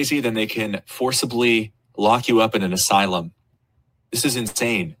you're crazy, then they can forcibly lock you up in an asylum. This is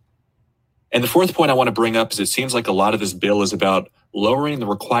insane. And the fourth point I want to bring up is it seems like a lot of this bill is about lowering the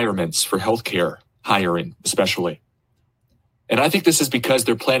requirements for healthcare hiring, especially. And I think this is because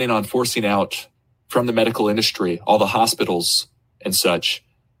they're planning on forcing out from the medical industry, all the hospitals and such,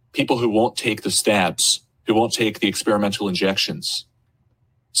 people who won't take the stabs, who won't take the experimental injections.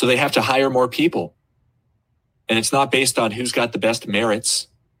 So they have to hire more people. And it's not based on who's got the best merits.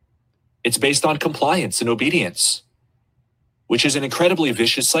 It's based on compliance and obedience, which is an incredibly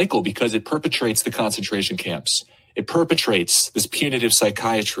vicious cycle because it perpetrates the concentration camps. It perpetrates this punitive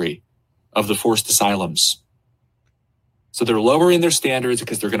psychiatry of the forced asylums. So they're lowering their standards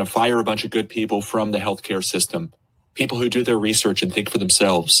because they're going to fire a bunch of good people from the healthcare system, people who do their research and think for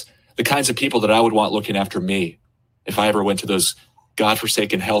themselves, the kinds of people that I would want looking after me if I ever went to those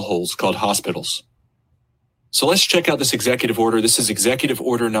godforsaken hellholes called hospitals. So let's check out this executive order. This is executive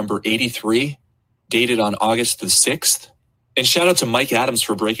order number 83, dated on August the 6th. And shout out to Mike Adams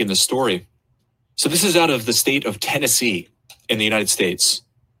for breaking the story. So this is out of the state of Tennessee in the United States.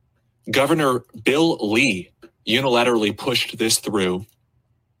 Governor Bill Lee unilaterally pushed this through,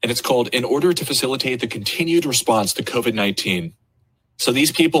 and it's called In Order to Facilitate the Continued Response to COVID-19. So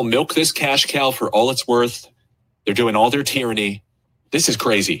these people milk this cash cow for all it's worth. They're doing all their tyranny. This is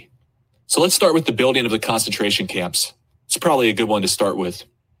crazy. So let's start with the building of the concentration camps. It's probably a good one to start with.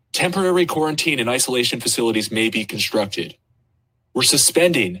 Temporary quarantine and isolation facilities may be constructed. We're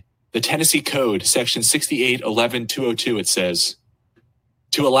suspending the Tennessee Code, section 6811-202, it says,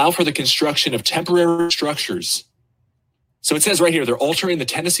 to allow for the construction of temporary structures. So it says right here, they're altering the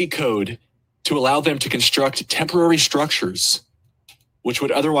Tennessee Code to allow them to construct temporary structures, which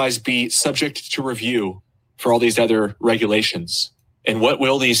would otherwise be subject to review for all these other regulations. And what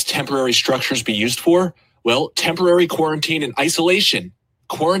will these temporary structures be used for? Well, temporary quarantine and isolation.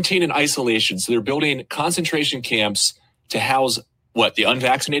 Quarantine and isolation. So they're building concentration camps to house what? The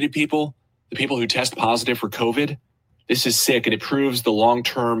unvaccinated people? The people who test positive for COVID? This is sick, and it proves the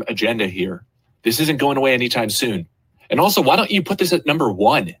long-term agenda here. This isn't going away anytime soon. And also, why don't you put this at number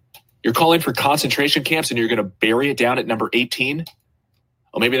 1? You're calling for concentration camps and you're going to bury it down at number 18?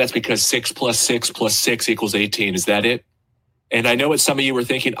 Well, maybe that's because 6 plus 6 plus 6 equals 18. Is that it? And I know what some of you were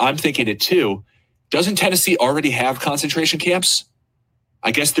thinking. I'm thinking it too. Doesn't Tennessee already have concentration camps?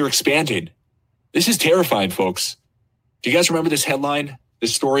 I guess they're expanding. This is terrifying, folks. Do you guys remember this headline,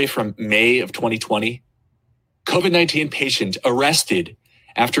 this story from May of 2020? COVID-19 patient arrested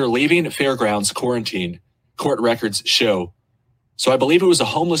after leaving fairgrounds quarantine, court records show. So I believe it was a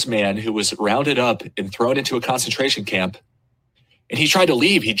homeless man who was rounded up and thrown into a concentration camp. And he tried to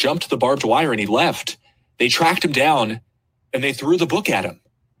leave. He jumped the barbed wire and he left. They tracked him down and they threw the book at him.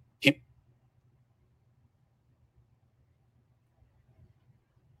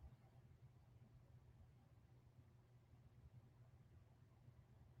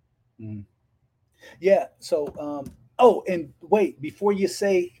 Yeah. So, oh, and wait, before you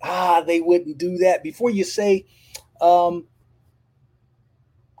say, they wouldn't do that, before you say,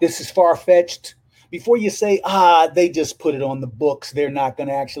 this is far-fetched, before you say, they just put it on the books, they're not going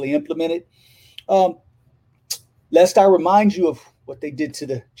to actually implement it. Lest I remind you of what they did to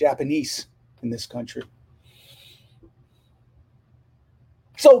the Japanese in this country.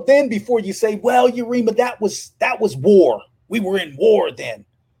 So then before you say, well, Urema, that was war. We were in war then.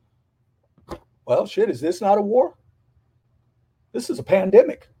 Well, shit, is this not a war? This is a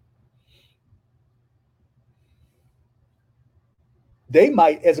pandemic. They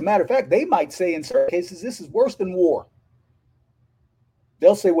might, as a matter of fact, they might say in certain cases, this is worse than war.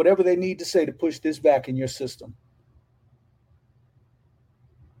 They'll say whatever they need to say to push this back in your system.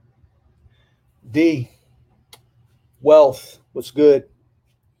 D, wealth, what's good?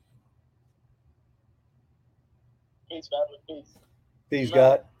 Peace, family. Peace. Peace,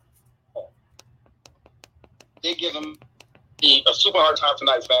 God. They give him a super hard time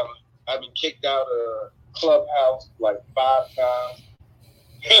tonight, family. I've been kicked out of Clubhouse like 5 times.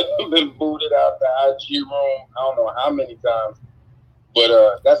 Been booted out the IG room. I don't know how many times,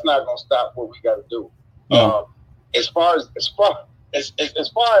 but that's not gonna stop what we got to do. No. As far as the debunk,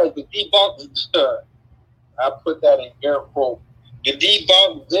 I put that in air quote. The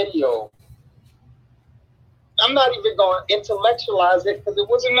debunk video. I'm not even going to intellectualize it because there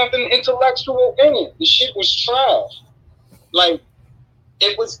wasn't nothing intellectual in it. The shit was trash. Like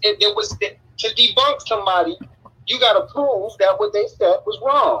it was to debunk somebody. You got to prove that what they said was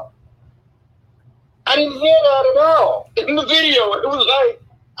wrong. I didn't hear that at all in the video. It was like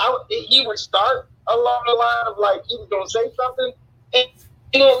he would start along the line of like he was going to say something, and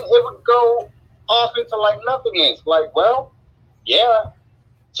then it would go off into like nothingness. Like, well, yeah.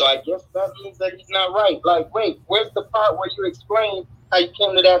 So I guess that means that he's not right. Like, wait, where's the part where you explain how you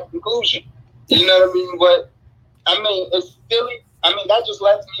came to that conclusion? You know what I mean? But I mean, it's silly. I mean, that just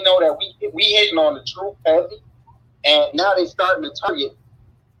lets me know that we hitting on the truth heavy. And now they're starting to target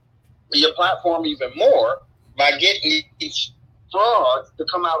your platform even more by getting these frauds to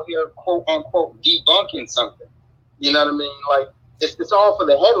come out here, quote unquote, debunking something. You know what I mean? Like, it's all for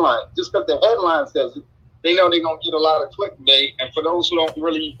the headline. Just because the headline says it, they know they're going to get a lot of clickbait. And for those who don't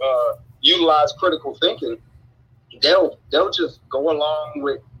really utilize critical thinking, they'll just go along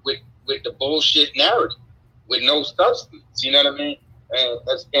with the bullshit narrative with no substance. You know what I mean? And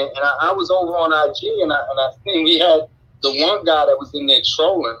I was over on IG and I seen we had the one guy that was in there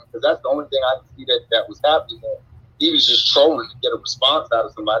trolling, because that's the only thing I could see that was happening there. He was just trolling to get a response out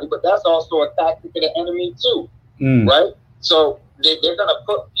of somebody, but that's also a tactic of the enemy too, right? So they're going to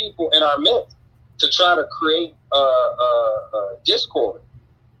put people in our midst to try to create discord,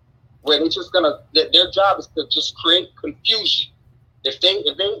 where they're just going to, their job is to just create confusion. If they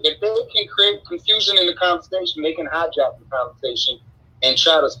can create confusion in the conversation, they can hijack the conversation and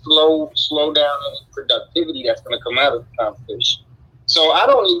try to slow down any productivity that's going to come out of the conversation. So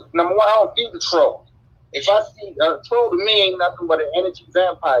number one, I don't feed the troll. If I see a troll, to me ain't nothing but an energy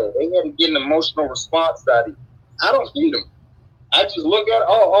vampire. They had to get an emotional response out of you. I don't feed them. I just look at,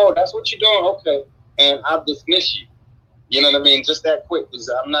 oh, that's what you're doing, okay, and I'll dismiss you. You know what I mean? Just that quick, because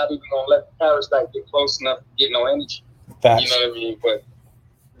I'm not even gonna let the parasite get close enough to get no energy. Facts. You know what I mean? But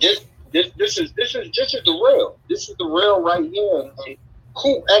this is the real. This is the real right here. And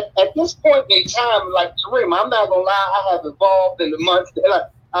cool. At this point in time, like Kareem, I'm not gonna lie, I have evolved in the months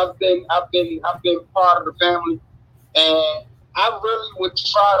that I've been part of the family, and I really would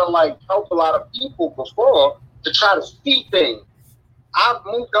try to like help a lot of people before to try to see things. I've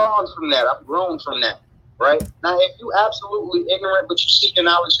moved on from that. I've grown from that. Right now, if you absolutely ignorant but you seek the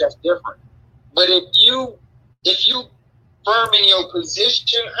knowledge, that's different. But if you firm in your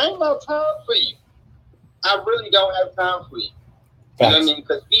position, I ain't got time for you. I really don't have time for you. You know what I mean?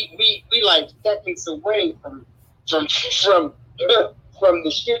 Because we like seconds away from the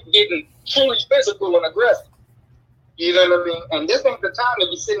shit getting truly physical and aggressive. You know what I mean? And this ain't the time to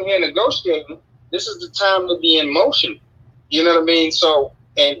be sitting here negotiating. This is the time to be in motion. You know what I mean? So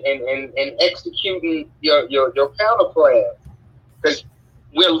and executing your counter plan. Because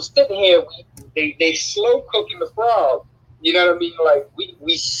we're sitting here, they slow cooking the frog. You know what I mean? Like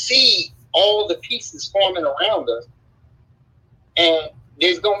we see all the pieces forming around us, and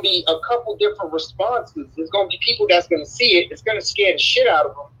there's going to be a couple different responses. There's going to be people that's going to see it. It's going to scare the shit out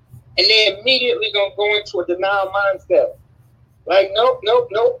of them, and they're immediately going to go into a denial mindset. Like, nope.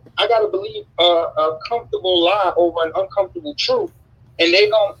 I got to believe a comfortable lie over an uncomfortable truth, and they're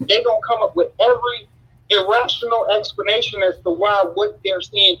gonna come up with every irrational explanation as to why what they're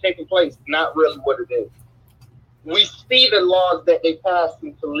seeing taking place is not really what it is. We see the laws that they passed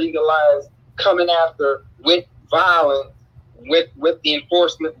to legalize coming after with violence, with the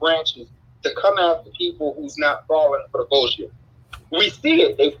enforcement branches to come after people who's not falling for the bullshit. We see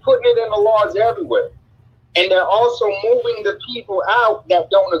it. They're putting it in the laws everywhere. And they're also moving the people out that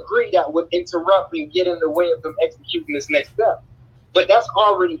don't agree, that would interrupt and get in the way of them executing this next step. But that's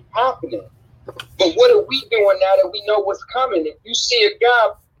already happening. But what are we doing now that we know what's coming? If you see a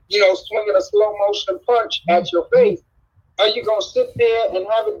guy, swinging a slow motion punch at your face, are you going to sit there and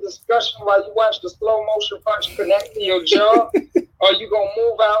have a discussion while you watch the slow motion punch connect to your jaw? Or are you going to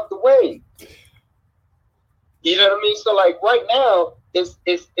move out the way? You know what I mean? So like right now, it's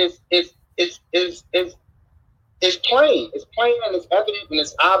plain. It's plain and it's evident and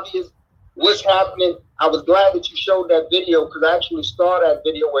it's obvious what's happening. I was glad that you showed that video, because I actually saw that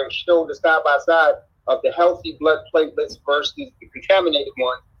video where it showed the side by side of the healthy blood platelets versus the contaminated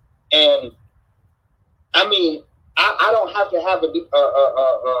one. And I mean, I don't have to have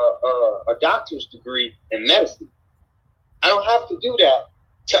a doctor's degree in medicine. I don't have to do that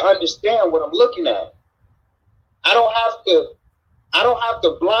to understand what I'm looking at. I don't have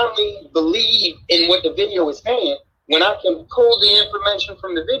to blindly believe in what the video is saying when I can pull the information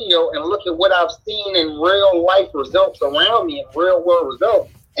from the video and look at what I've seen in real life results around me and real world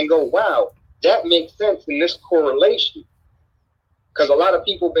results and go, wow, that makes sense in this correlation. Because a lot of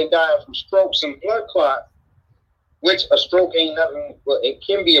people been dying from strokes and blood clots, which a stroke ain't nothing, but it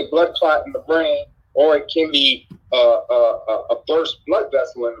can be a blood clot in the brain, or it can be a burst blood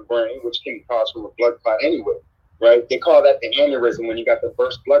vessel in the brain, which can cause from a blood clot anyway, right? They call that the aneurysm when you got the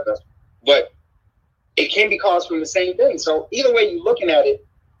burst blood vessel. But it can be caused from the same thing. So either way you're looking at it,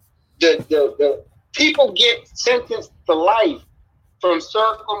 the people get sentenced to life from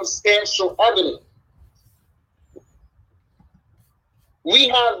circumstantial evidence. We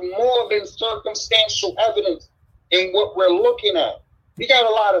have more than circumstantial evidence in what we're looking at. We got a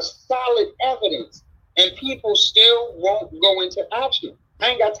lot of solid evidence, and people still won't go into action. I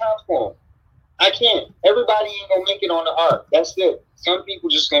ain't got time for them. I can't. Everybody ain't gonna make it on the ark. That's it. Some people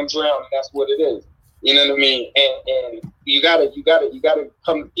just gonna drown, and that's what it is. You know what I mean? And you gotta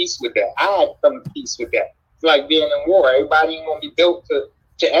come to peace with that. I had to come to peace with that. It's like being in war. Everybody ain't gonna be built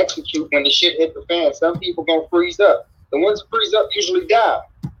to execute when the shit hit the fan. Some people gonna freeze up. The ones who freeze up usually die.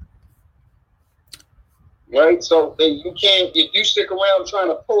 Right? So you can't, if you stick around trying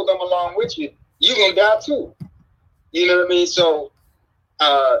to pull them along with you, you're gonna die too. You know what I mean? So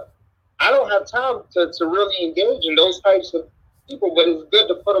I don't have time to really engage in those types of people, but it's good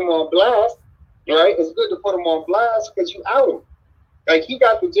to put them on blast, right? It's good to put them on blast because you out him. Like, he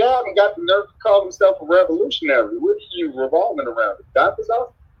got the job and got the nerve to call himself a revolutionary. What are you revolving around? The doctor's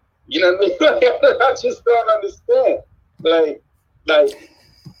office? You know what I mean? I just don't understand. Like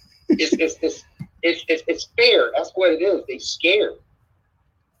it's fair. That's what it is. They scared.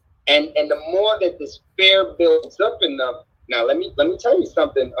 And the more that this fear builds up in them, now let me tell you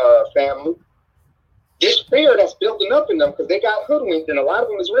something, family. This fear that's building up in them, because they got hoodwinked, and a lot of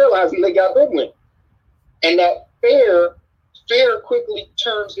them is realizing they got hoodwinked. And that fear quickly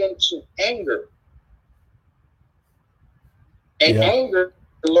turns into anger. And anger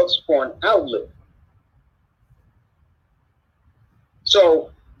looks for an outlet.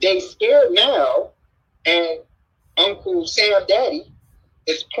 So they scared now, and Uncle Sam Daddy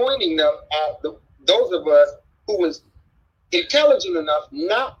is pointing them at those of us who was intelligent enough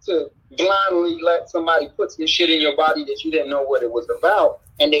not to blindly let somebody put some shit in your body that you didn't know what it was about.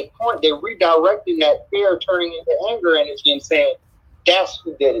 And they're redirecting that fear, turning into anger energy and saying, that's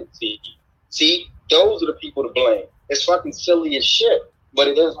who did it to you. See, those are the people to blame. It's fucking silly as shit, but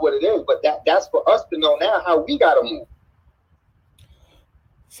it is what it is. But that's for us to know now how we got to move.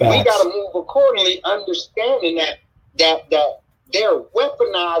 Facts. We got to move accordingly, understanding that they're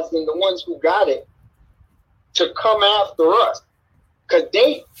weaponizing the ones who got it to come after us, because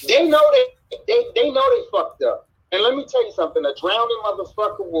they know they fucked up. And let me tell you something: a drowning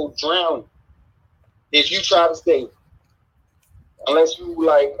motherfucker will drown if you try to save him, unless you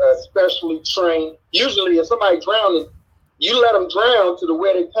like specially trained. Usually, if somebody drowning, you let them drown to the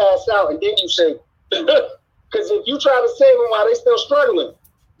way they pass out, and then you save them. Because if you try to save them while they still struggling,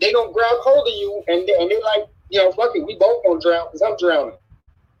 they gonna grab hold of you, and they like, fuck it, we both gonna drown because I'm drowning.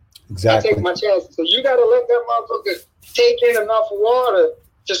 Exactly. I take my chances. So you gotta let that motherfucker take in enough water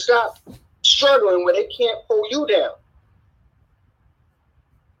to stop struggling where they can't pull you down.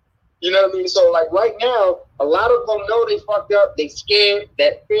 You know what I mean? So like right now, a lot of them know they fucked up. They scared.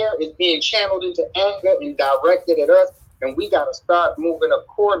 That fear is being channeled into anger and directed at us, and we gotta start moving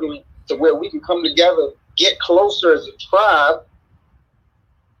accordingly to where we can come together, get closer as a tribe,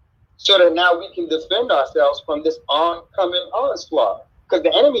 so that now we can defend ourselves from this oncoming onslaught. Because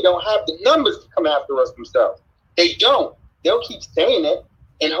the enemy don't have the numbers to come after us themselves. They don't. They'll keep saying it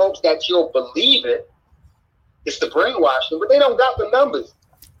in hopes that you'll believe it. It's the brainwashing, but they don't got the numbers.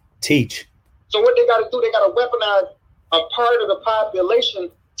 Teach. So what they got to do, they got to weaponize a part of the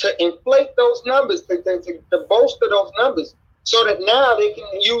population to inflate those numbers, to bolster those numbers, so that now they can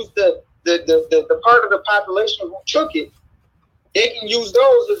use the part of the population who took it. They can use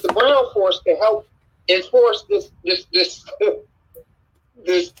those as the ground force to help enforce this.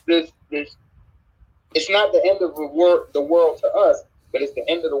 It's not the end of the world to us, but it's the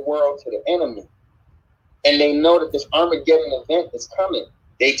end of the world to the enemy. And they know that this Armageddon event is coming.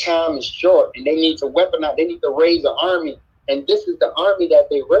 Their time is short, and they need to weaponize. They need to raise an army, and this is the army that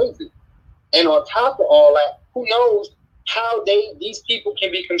they raise it. And on top of all that, who knows how these people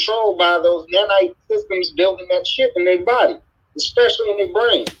can be controlled by those nanite systems building that shit in their body, especially in their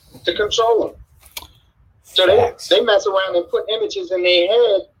brain, to control them. So they mess around and put images in their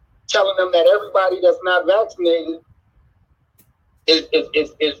head telling them that everybody that's not vaccinated is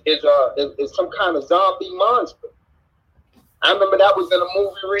some kind of zombie monster. I remember that was in a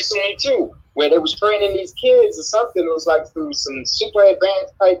movie recently too, where they was training these kids or something. It was like some super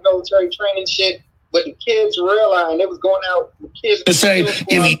advanced type military training shit. But the kids realized, and they was going out, the kids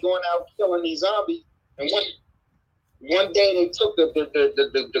going out killing these zombies. And one day they took the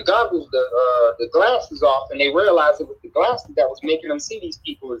goggles, the glasses off, and they realized it was the glasses that was making them see these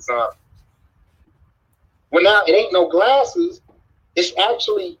people as zombies. Well, now it ain't no glasses. It's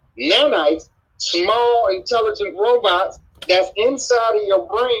actually nanites, small, intelligent robots that's inside of your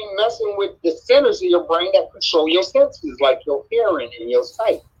brain, messing with the centers of your brain that control your senses, like your hearing and your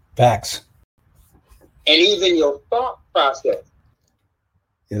sight. Facts. And even your thought process.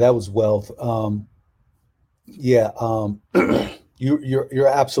 Yeah, that was Wealth. You're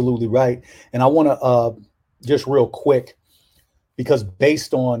absolutely right. And I want to just real quick, because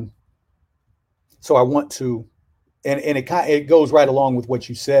based on, so I want to, and it goes right along with what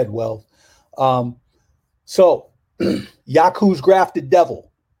you said, Wealth. So Yaku's grafted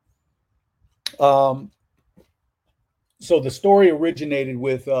devil. So the story originated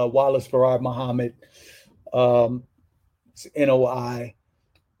with Wallace Farrar Muhammad, NOI.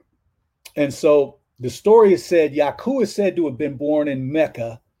 And so the story is said, Yaku is said to have been born in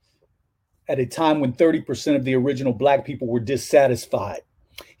Mecca at a time when 30% of the original black people were dissatisfied.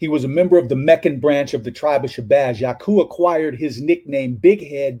 He was a member of the Meccan branch of the tribe of Shabazz. Yaku acquired his nickname Big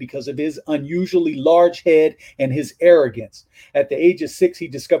Head because of his unusually large head and his arrogance. At the age of 6, he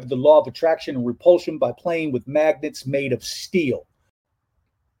discovered the law of attraction and repulsion by playing with magnets made of steel.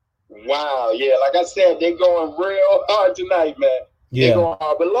 Wow, yeah, like I said, they're going real hard tonight, man. Yeah. They're going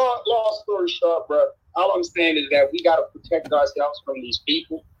hard. But long story short, bro, all I'm saying is that we got to protect ourselves from these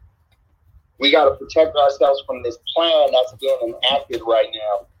people. We got to protect ourselves from this plan that's being enacted right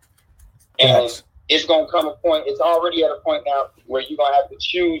now. And it's going to come a point, it's already at a point now where you're going to have to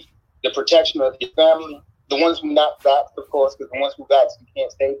choose the protection of your family. The ones who not vaxxed, of course, because the ones who vaxxed, you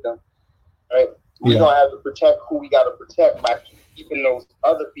can't save them. Right? We're going to have to protect who we got to protect by keeping those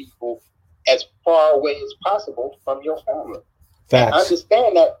other people as far away as possible from your family. Facts. I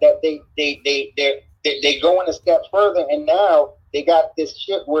understand that they going a step further, and now they got this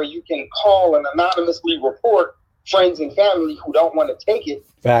shit where you can call and anonymously report friends and family who don't want to take it.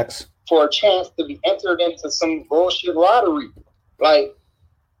 Facts. For a chance to be entered into some bullshit lottery. Like,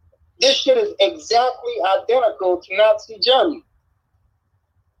 this shit is exactly identical to Nazi Germany.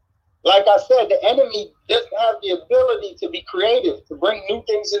 Like I said, the enemy doesn't have the ability to be creative, to bring new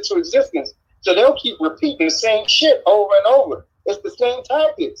things into existence. So they'll keep repeating the same shit over and over. It's the same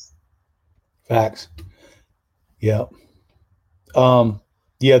tactics. Facts. Yeah.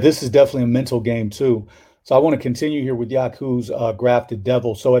 Yeah, this is definitely a mental game too. So I want to continue here with Yaku's grafted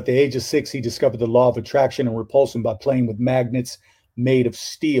devil. So at the age of 6, he discovered the law of attraction and repulsion by playing with magnets made of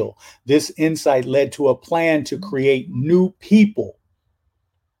steel. This insight led to a plan to create new people.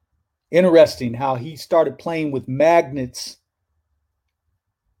 Interesting how he started playing with magnets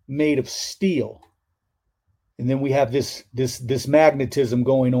made of steel. And then we have this magnetism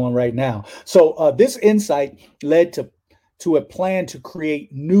going on right now. So this insight led to a plan to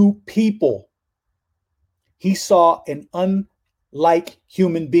create new people. He saw an unlike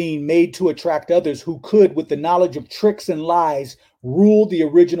human being made to attract others who could, with the knowledge of tricks and lies, rule the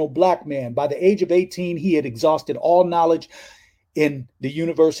original black man. By the age of 18, he had exhausted all knowledge in the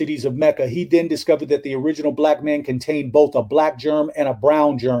universities of Mecca. He then discovered that the original black man contained both a black germ and a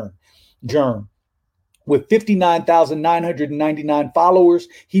brown germ. With 59,999 followers,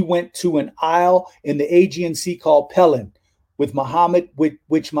 he went to an isle in the Aegean Sea called Pelin, with Muhammad,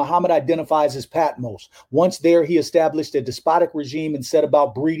 which Muhammad identifies as Patmos. Once there, he established a despotic regime and set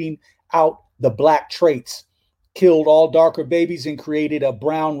about breeding out the black traits, killed all darker babies, and created a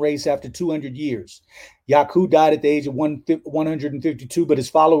brown race after 200 years. Yaku died at the age of 152, but his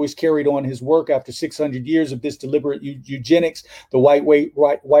followers carried on his work. After 600 years of this deliberate eugenics, the white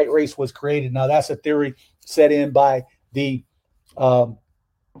race was created. Now, that's a theory set in by the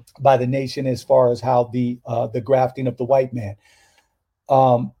nation as far as how the grafting of the white man.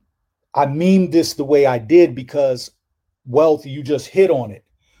 I mean this the way I did because, Wealth, you just hit on it.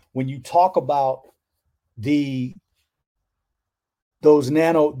 When you talk about the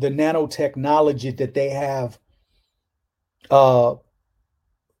nanotechnology that they have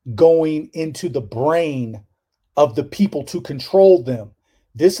going into the brain of the people to control them,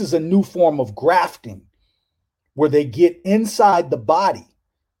 this is a new form of grafting where they get inside the body.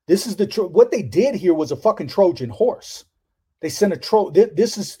 This is what they did here was a fucking Trojan horse. They sent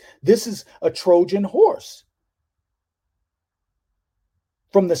this is a Trojan horse.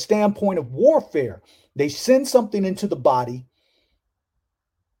 From the standpoint of warfare, they send something into the body.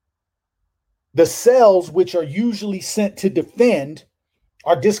 The cells, which are usually sent to defend,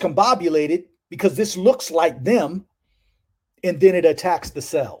 are discombobulated because this looks like them, and then it attacks the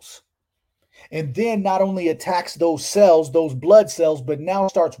cells. And then not only attacks those cells, those blood cells, but now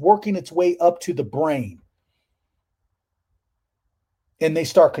starts working its way up to the brain. And they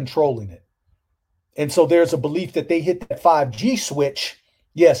start controlling it. And so there's a belief that they hit that 5G switch.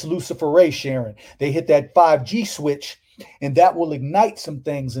 Yes, Lucifer Ray, Sharon. They hit that 5G switch, and that will ignite some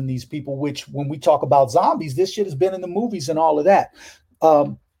things in these people, which when we talk about zombies, this shit has been in the movies and all of that.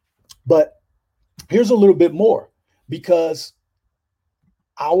 But here's a little bit more, because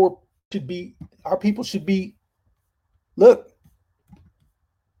our people should be, look.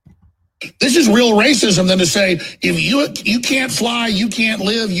 This is real racism than to say, if you can't fly, you can't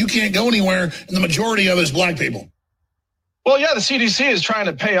live, you can't go anywhere, and the majority of it is black people. Well, yeah, the CDC is trying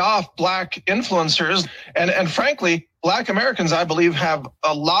to pay off black influencers. And frankly, black Americans, I believe, have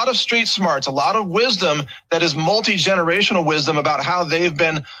a lot of street smarts, a lot of wisdom that is multi-generational wisdom about how they've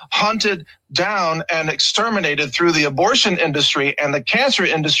been hunted down and exterminated through the abortion industry and the cancer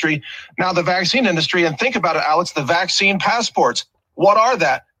industry, now the vaccine industry. And think about it, Alex, the vaccine passports. What are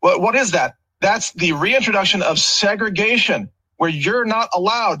that? What is that? That's the reintroduction of segregation, where you're not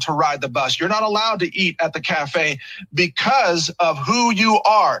allowed to ride the bus. You're not allowed to eat at the cafe because of who you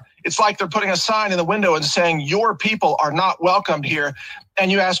are. It's like they're putting a sign in the window and saying, your people are not welcomed here.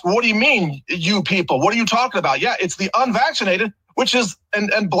 And you ask, what do you mean, you people? What are you talking about? Yeah, it's the unvaccinated, which is,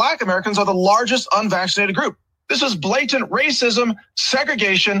 and black Americans are the largest unvaccinated group. This is blatant racism,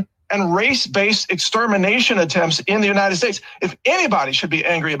 segregation, and race-based extermination attempts in the United States. If anybody should be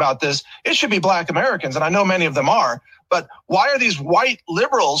angry about this, it should be black Americans, and I know many of them are. But why are these white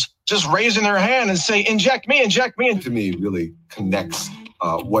liberals just raising their hand and say, inject me, inject me? To me, really connects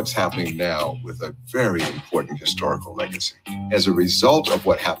what's happening now with a very important historical legacy. As a result of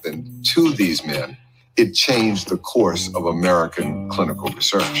what happened to these men, it changed the course of American clinical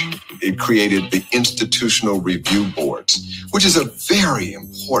research. It created the institutional review boards, which is a very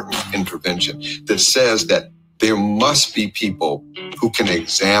important intervention that says that there must be people who can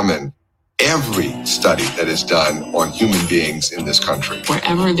examine every study that is done on human beings in this country.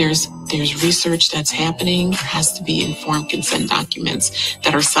 Wherever there's research that's happening, there has to be informed consent documents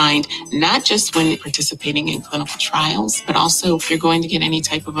that are signed, not just when participating in clinical trials, but also if you're going to get any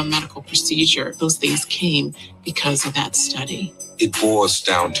type of a medical procedure. Those things came because of that study. It boils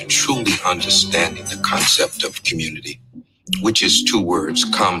down to truly understanding the concept of community, which is two words,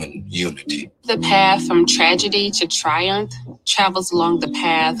 common unity. The path from tragedy to triumph travels along the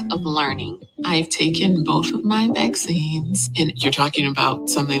path of learning. I've taken both of my vaccines, and you're talking about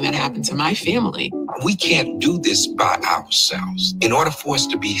something that happened to my family. We can't do this by ourselves. In order for us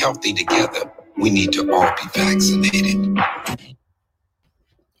to be healthy together, we need to all be vaccinated.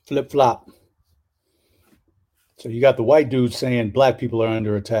 Flip flop. So you got the white dude saying black people are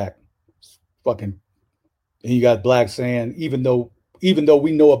under attack. Fucking. And you got blacks saying, even though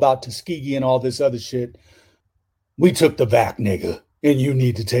we know about Tuskegee and all this other shit, we took the vac, nigga, and you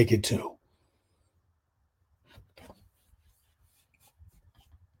need to take it too.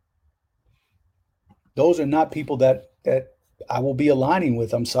 Those are not people that I will be aligning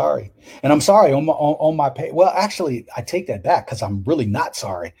with. I'm sorry. And I'm sorry on my page. Well, actually, I take that back because I'm really not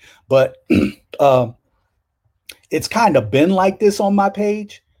sorry. But it's kind of been like this on my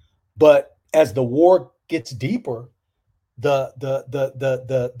page. But as the war gets deeper,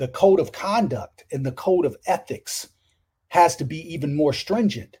 the code of conduct and the code of ethics has to be even more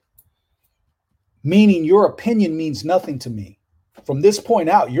stringent, meaning your opinion means nothing to me. From this point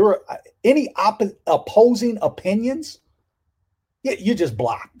out, any opposing opinions, you're just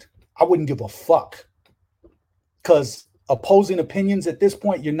blocked. I wouldn't give a fuck, because opposing opinions at this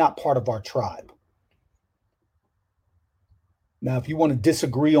point, you're not part of our tribe. Now, if you want to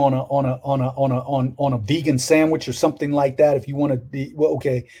disagree on a vegan sandwich or something like that, if you want to be, well,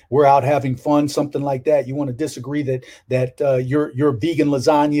 okay, we're out having fun, something like that. You want to disagree that your vegan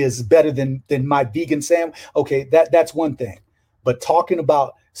lasagna is better than my vegan sandwich. Okay, that's one thing. But talking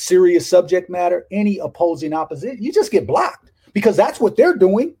about serious subject matter, any opposing opposition, you just get blocked, because that's what they're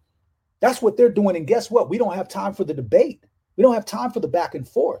doing. That's what they're doing. And guess what? We don't have time for the debate. We don't have time for the back and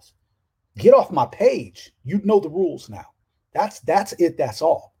forth. Get off my page. You know the rules now. That's it. That's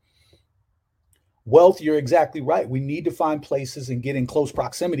all. Wealth, you're exactly right. We need to find places and get in close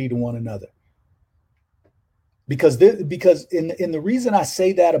proximity to one another. because in the reason I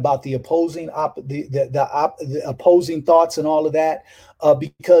say that about the opposing the opposing thoughts and all of that,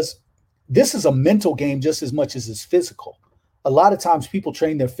 because this is a mental game just as much as it's physical. A lot of times people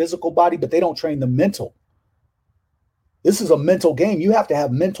train their physical body, but they don't train the mental. This is a mental game. You have to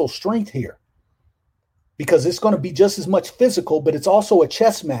have mental strength here, because it's going to be just as much physical, but it's also a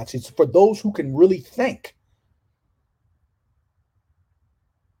chess match. It's for those who can really think.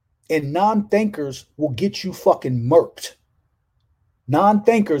 And non-thinkers will get you fucking murked.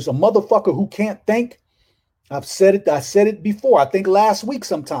 Non-thinkers, a motherfucker who can't think. I said it before. I think last week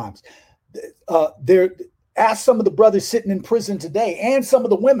sometimes. Ask some of the brothers sitting in prison today and some of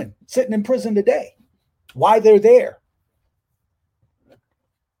the women sitting in prison today why they're there.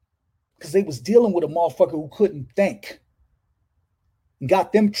 Because they was dealing with a motherfucker who couldn't think and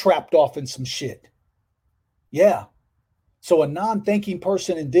got them trapped off in some shit. Yeah. So a non-thinking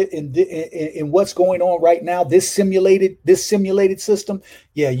person in what's going on right now, this simulated system,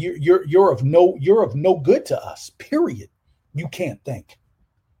 yeah, you're of no good to us. Period. You can't think.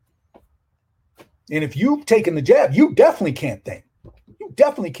 And if you've taken the jab, you definitely can't think. You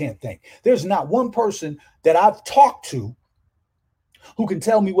definitely can't think. There's not one person that I've talked to who can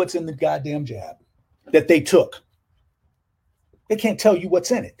tell me what's in the goddamn jab that they took. They can't tell you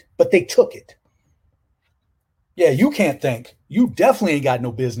what's in it, but they took it. Yeah, you can't think. You definitely ain't got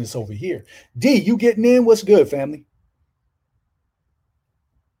no business over here. D, you getting in? What's good, family?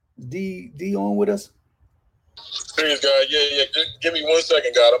 D on with us? Serious guy. Yeah. Give me 1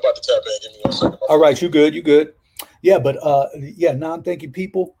 second, God. I'm about to tap in. Give me 1 second. All right, you good. Yeah, but non-thinking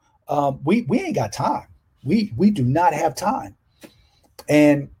people, we ain't got time. We do not have time.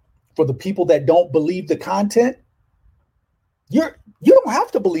 And for the people that don't believe the content, you don't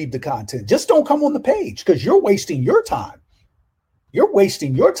have to believe the content. Just don't come on the page, because you're wasting your time. You're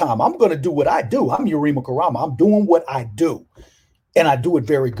wasting your time. I'm going to do what I do. I'm Yurima Karama. I'm doing what I do. And I do it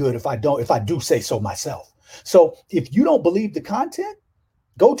very good if I do say so myself. So if you don't believe the content,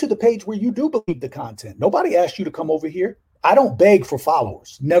 go to the page where you do believe the content. Nobody asked you to come over here. I don't beg for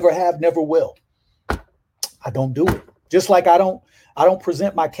followers. Never have, never will. I don't do it. Just like I don't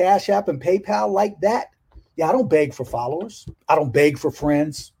present my Cash App and PayPal like that. Yeah, I don't beg for followers. I don't beg for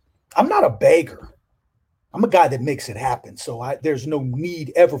friends. I'm not a beggar. I'm a guy that makes it happen. So there's no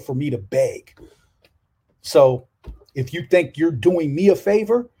need ever for me to beg. So if you think you're doing me a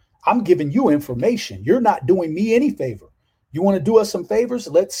favor, I'm giving you information. You're not doing me any favor. You want to do us some favors?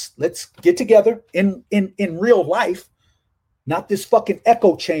 Let's get together in real life, not this fucking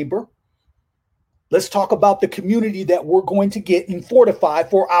echo chamber. Let's talk about the community that we're going to get and fortify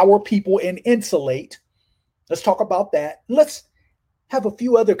for our people and insulate. Let's talk about that. Let's have a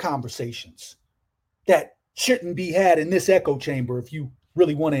few other conversations that shouldn't be had in this echo chamber if you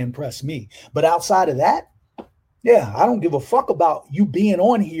really want to impress me. But outside of that, yeah, I don't give a fuck about you being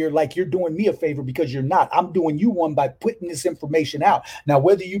on here like you're doing me a favor, because you're not. I'm doing you one by putting this information out. Now,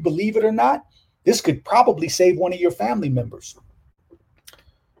 whether you believe it or not, this could probably save one of your family members.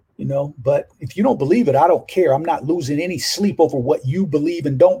 But if you don't believe it, I don't care. I'm not losing any sleep over what you believe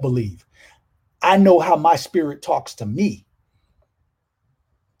and don't believe. I know how my spirit talks to me.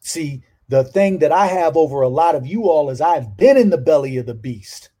 See, the thing that I have over a lot of you all is I've been in the belly of the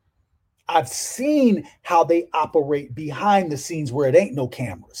beast. I've seen how they operate behind the scenes where it ain't no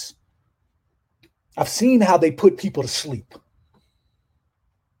cameras. I've seen how they put people to sleep.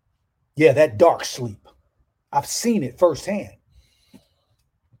 Yeah, that dark sleep. I've seen it firsthand.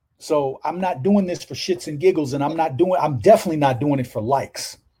 So I'm not doing this for shits and giggles, and I'm definitely not doing it for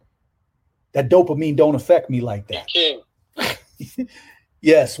likes. That dopamine don't affect me like that.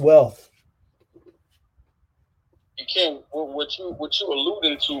 Yes, wealth. King, what you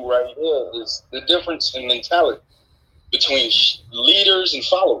alluding to right here is the difference in mentality between leaders and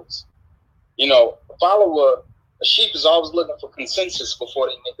followers. A sheep is always looking for consensus before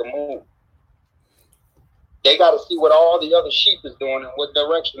they make a move. They got to see what all the other sheep is doing and what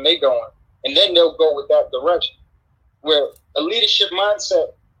direction they going, and then they'll go with that direction. Where a leadership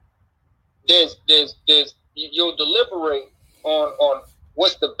mindset, you'll deliberate on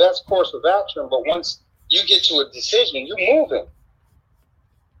what's the best course of action, but once you get to a decision, you moving.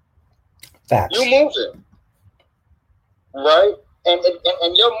 Facts. You moving, right?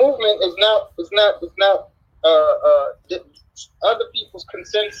 And your movement is not other people's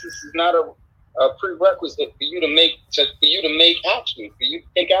consensus is not a prerequisite for you to make action, for you to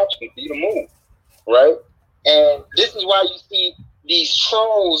take action, for you to move, right? And this is why you see these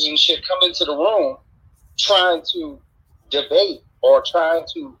trolls and shit come into the room trying to debate or trying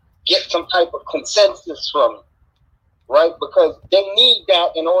to get some type of consensus from it, right? Because they need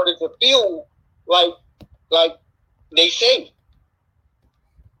that in order to feel like like they safe.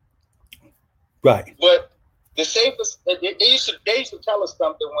 Right. But the safest, they used to tell us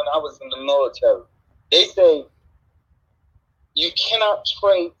something when I was in the military. They say you cannot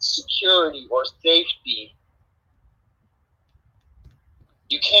trade security or safety.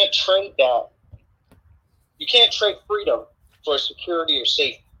 You can't trade that. You can't trade freedom for security or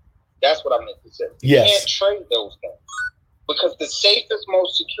safety. That's what I meant to say. Yes. You can't trade those things. Because the safest,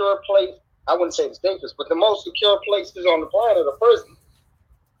 most secure place, I wouldn't say the safest, but the most secure places on the planet are prison.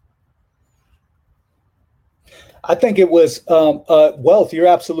 I think it was Wealth. You're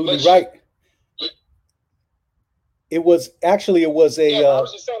absolutely right. It was a. I was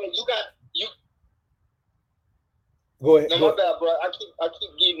just saying that you. Go ahead. No, my bad, bro. I keep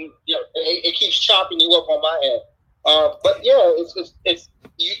getting. It keeps chopping you up on my end. But yeah, it's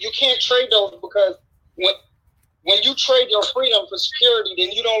you can't trade those, because when you trade your freedom for security, then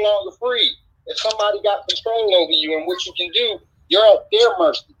you're no longer free. If somebody got control over you and what you can do, you're at their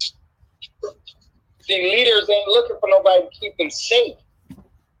mercy. See, leaders ain't looking for nobody to keep them safe.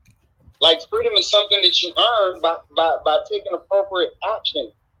 Like, freedom is something that you earn by taking appropriate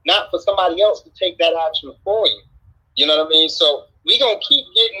action, not for somebody else to take that action for you. You know what I mean? So we gonna keep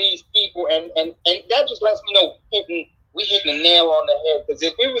getting these people, and that just lets me know we hitting the nail on the head. Because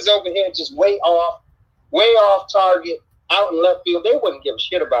if we was over here just way off target, out in left field, they wouldn't give a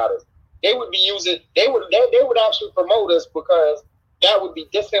shit about us. They would be using, they would actually promote us, because that would be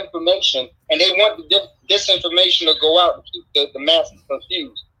disinformation, and they want the disinformation to go out and keep the masses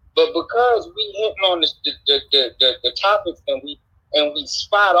confused. But because we hitting on the topics, and we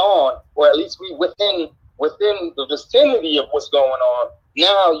spot on, or at least we within the vicinity of what's going on,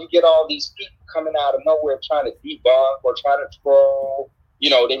 now you get all these people coming out of nowhere trying to debunk or trying to troll. You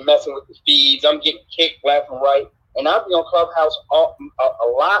know, they messing with the feeds. I'm getting kicked left and right, and I'll be on Clubhouse a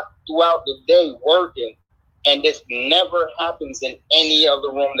lot throughout the day working. And this never happens in any other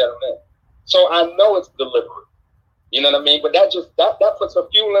room that I'm in. So I know it's deliberate. You know what I mean? But that puts a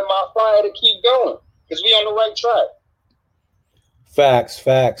fuel in my fire to keep going, because we on the right track. Facts.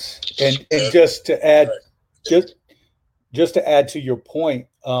 And just to add to your point,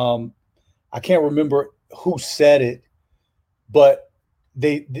 I can't remember who said it, but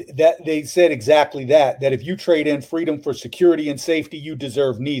they said exactly that if you trade in freedom for security and safety, you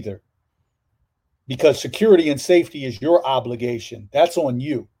deserve neither. Because security and safety is your obligation. That's on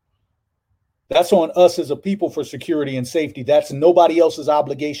you. That's on us as a people for security and safety. That's nobody else's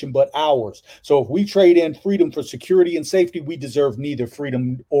obligation but ours. So if we trade in freedom for security and safety, we deserve neither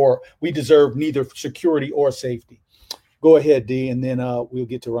security or safety. Go ahead, D, and then we'll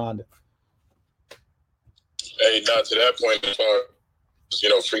get to Rhonda. Hey, now to that point, as far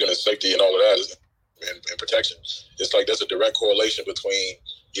as, freedom and safety and all of that and protection, it's like there's a direct correlation between,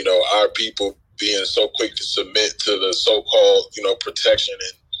 our people being so quick to submit to the so-called, protection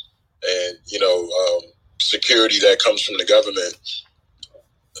and security that comes from the government.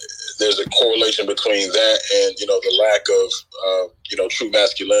 There's a correlation between that and, the lack of, true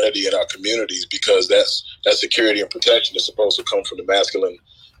masculinity in our communities, because that security and protection is supposed to come from the masculine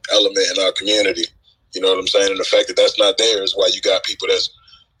element in our community. You know what I'm saying? And the fact that that's not there is why you got people that's,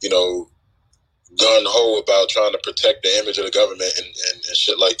 gun-ho about trying to protect the image of the government and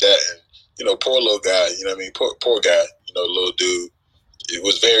shit like that. And, poor little guy, poor guy, little dude. It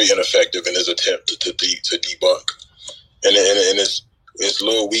was very ineffective in his attempt to debunk. And it's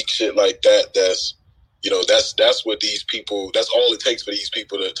little weak shit like that. That's what these people, that's all it takes for these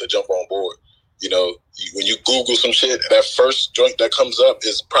people to jump on board. When you Google some shit, that first joint that comes up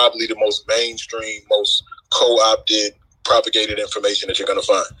is probably the most mainstream, most co-opted, propagated information that you're going to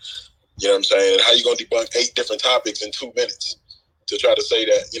find. You know what I'm saying? And how you going to debunk 8 different topics in 2 minutes to try to say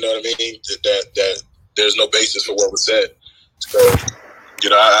that, you know what I mean? That there's no basis for what was said. So,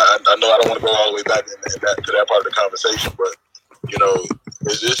 I know I don't want to go all the way back to that part of the conversation, but,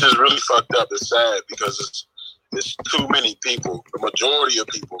 it's just really fucked up. It's sad because it's too many people. The majority of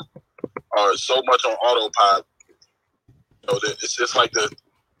people are so much on autopilot. It's like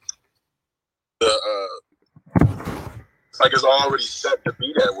it's like it's already set to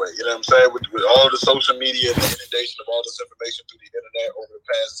be that way. You know what I'm saying? With all the social media and the inundation of all this information through the internet over the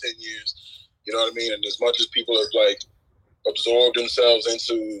past 10 years, you know what I mean? And as much as people have absorbed themselves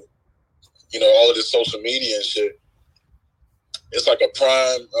into, all of this social media and shit, it's like a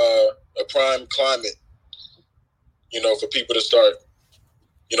prime climate, for people to start,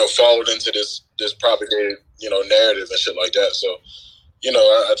 followed into this propagated, narrative and shit like that. So,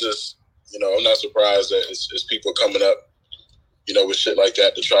 I just, I'm not surprised that it's people coming up, with shit like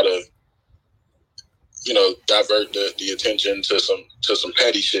that to try to, divert the attention to some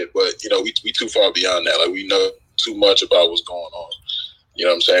petty shit. But we too far beyond that. Like, we know too much about what's going on. You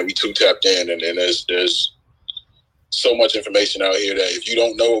know what I'm saying? We too tapped in, and there's so much information out here that if you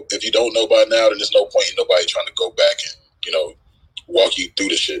don't know by now, then there's no point in nobody trying to go back and walk you through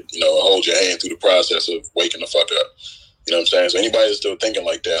the shit. Hold your hand through the process of waking the fuck up. You know what I'm saying? So anybody that's still thinking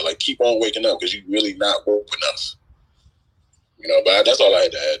like that, like, keep on waking up, because you really not woke enough. But that's all I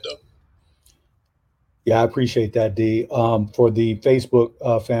had to add, though. Yeah, I appreciate that, D. For the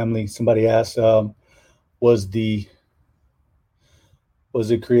Facebook family, somebody asked, was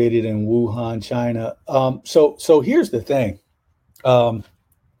it created in Wuhan, China? So here's the thing.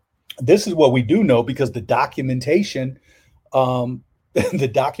 This is what we do know, because the documentation,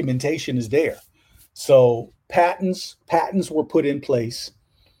 is there. So patents were put in place.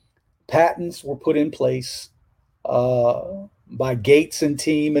 By Gates and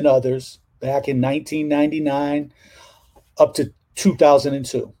team and others back in 1999 up to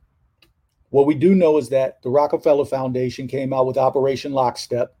 2002. What we do know is that the Rockefeller Foundation came out with Operation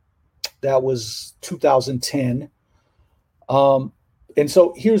Lockstep. That was 2010. And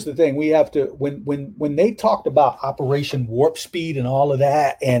so here's the thing: we have to, when they talked about Operation Warp Speed and all of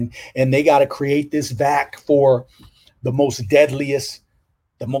that, and they got to create this vac for the most deadliest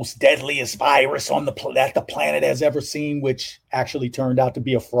virus that the planet has ever seen, which actually turned out to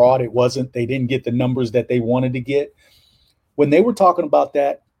be a fraud. It wasn't. They didn't get the numbers that they wanted to get. When they were talking about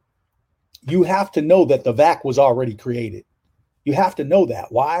that, you have to know that the vac was already created. You have to know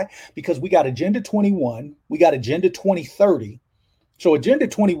that. Why? Because we got Agenda 21, we got Agenda 2030. So Agenda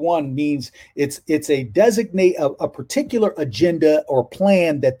 21 means it's a particular agenda or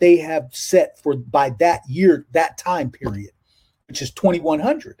plan that they have set for by that year, that time period, which is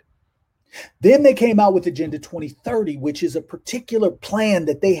 2100. Then they came out with Agenda 2030, which is a particular plan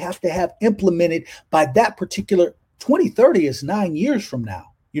that they have to have implemented by that particular 2030 is 9 years from now.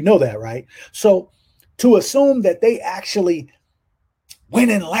 You know that, right? So to assume that they actually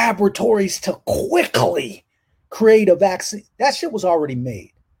went in laboratories to quickly create a vaccine, that shit was already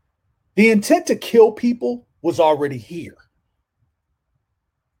made. The intent to kill people was already here.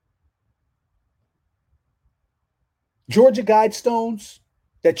 Georgia Guidestones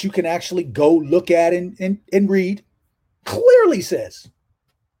that you can actually go look at and read clearly says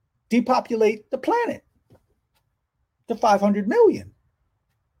depopulate the planet to 500 million.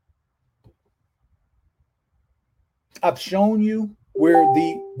 I've shown you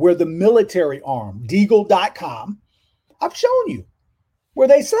where the military arm, Deagle.com, I've shown you where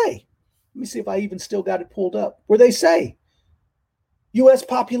they say, let me see if I even still got it pulled up, where they say U.S.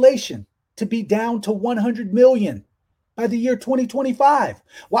 population to be down to 100 million by the year 2025.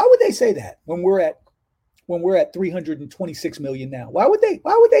 Why would they say that when we're at 326 million now? Why would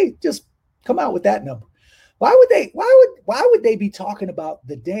they just come out with that number? Why would they be talking about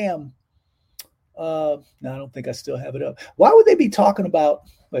the damn no, I don't think I still have it up. Why would they be talking about,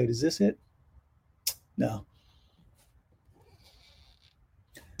 wait, is this it? No.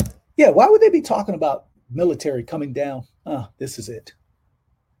 Yeah, why would they be talking about military coming down? This is it.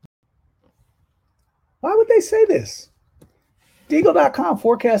 Why would they say this? Deagle.com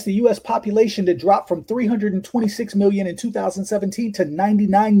forecasts the U.S. population to drop from 326 million in 2017 to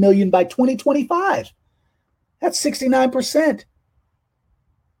 99 million by 2025. That's 69%.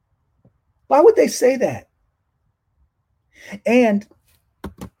 Why would they say that? And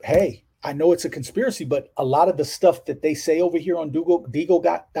hey, I know it's a conspiracy, but a lot of the stuff that they say over here on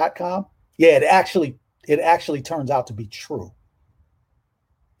Deagle.com, yeah, it actually turns out to be true.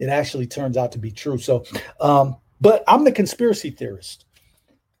 It actually turns out to be true. So, but I'm the conspiracy theorist.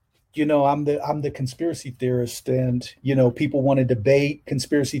 I'm the conspiracy theorist, and people want to debate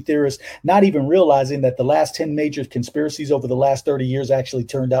conspiracy theorists, not even realizing that the last 10 major conspiracies over the last 30 years actually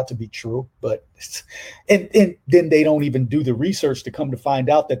turned out to be true. But and then they don't even do the research to come to find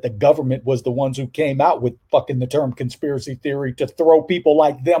out that the government was the ones who came out with fucking the term conspiracy theory to throw people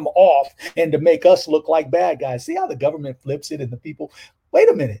like them off and to make us look like bad guys. See how the government flips it, and the people, wait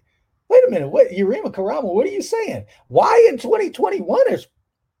a minute, what, Yurima Karama, what are you saying? Why in 2021 is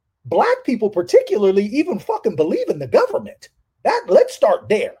Black people particularly even fucking believe in the government? Let's start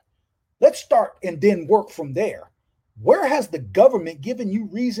there. Let's start and then work from there. Where has the government given you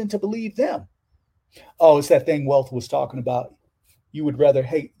reason to believe them? Oh, it's that thing Wealth was talking about. You would rather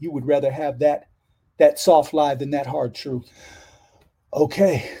have that soft lie than that hard truth.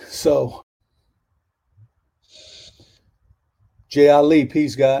 Okay, so J. Ali,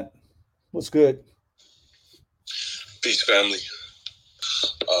 peace, God. What's good? Peace, family.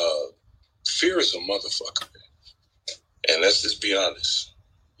 Fear is a motherfucker. And let's just be honest.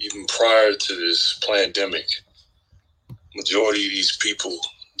 even prior to this pandemic, majority of these people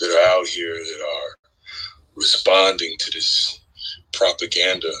that are out here that are responding to this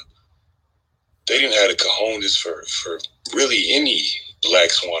propaganda, they didn't have the cojones for really any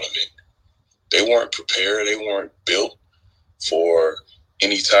black swan event. They weren't prepared. They weren't built for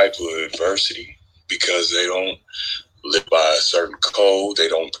any type of adversity because they don't live by a certain code. They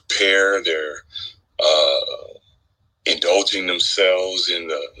don't prepare. They're indulging themselves in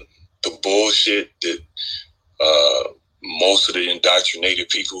the bullshit that most of the indoctrinated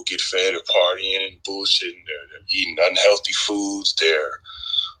people get fed, or partying and bullshit. And they're eating unhealthy foods. They're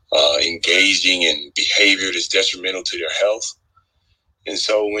engaging in behavior that's detrimental to their health. And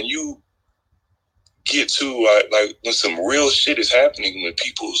so when you get to like when some real shit is happening, when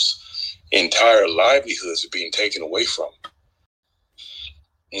people's entire livelihoods are being taken away from,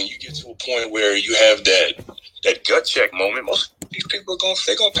 when you get to a point where you have that gut check moment, most of these people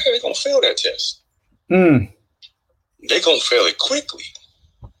they're gonna fail that test. They're gonna fail it quickly.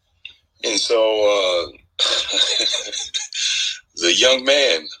 And so the young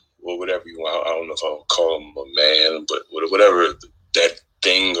man, or whatever you want, I don't know if I'll call him a man, but whatever that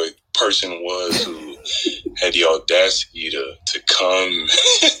thing or person was who had the audacity to come,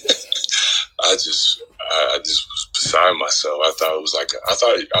 I just was beside myself. I thought it was like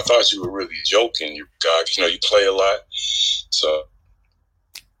I thought you were really joking. You play a lot, so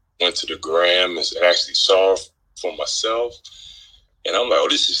went to the gram and actually saw for myself, and I'm like, oh,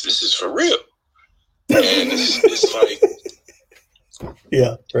 this is for real, and it's like,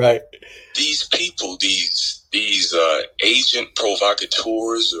 yeah, right. These people, these agent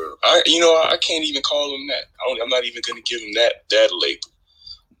provocateurs, or I can't even call them that. I'm not even going to give them that label.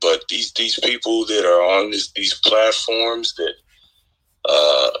 But these people that are on these platforms, that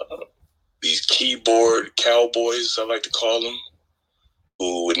these keyboard cowboys, I like to call them,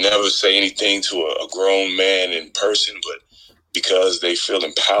 who would never say anything to a grown man in person, but because they feel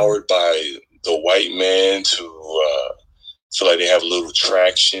empowered by the white man to feel like they have a little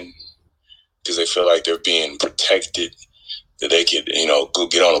traction, because they feel like they're being protected, that they could, go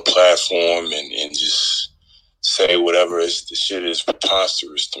get on a platform and just say whatever. The shit is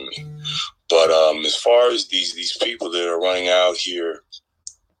preposterous to me. But as far as these people that are running out here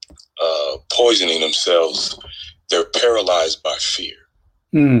poisoning themselves, they're paralyzed by fear.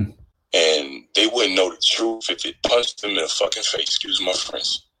 And they wouldn't know the truth if it punched them in the fucking face, excuse my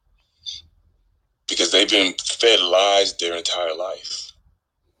French. Because they've been fed lies their entire life.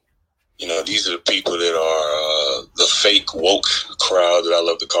 These are the people that are the fake woke crowd that I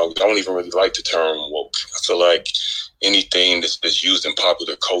love to call. I don't even really like the term woke. I feel like anything that's used in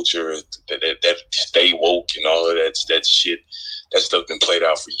popular culture that stay woke and all of that shit, that stuff been played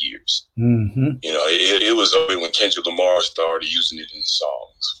out for years. Mm-hmm. It was over when Kendrick Lamar started using it in his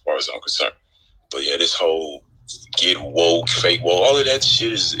songs, as far as I'm concerned. But yeah, this whole get woke, fake woke, all of that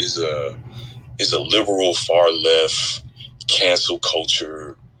shit is a liberal, far left, cancel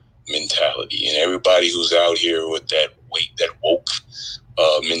culture mentality. And everybody who's out here with that woke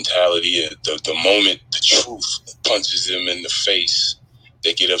mentality, the moment the truth punches them in the face,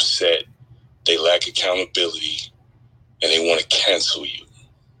 they get upset, they lack accountability, and they want to cancel you.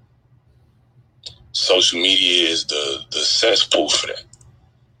 Social media is the cesspool for that.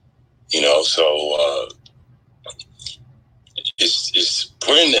 So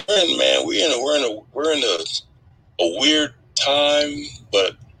we're in a weird time,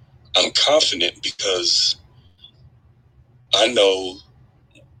 but I'm confident because I know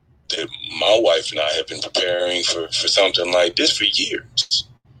that my wife and I have been preparing for something like this for years.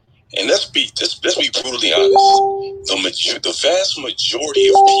 And let's be brutally honest. The vast majority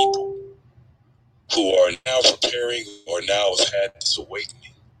of people who are now preparing or now have had this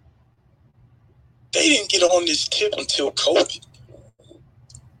awakening, they didn't get on this tip until COVID.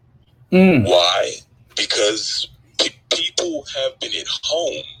 Why? Because people have been at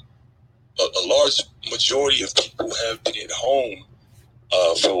home. A large majority of people have been at home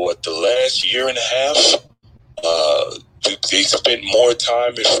for the last year and a half. They spent more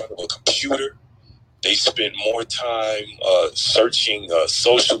time in front of a computer. They spent more time searching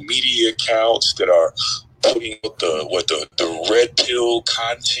social media accounts that are putting the red pill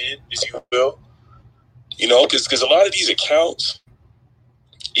content, if you will. Because a lot of these accounts,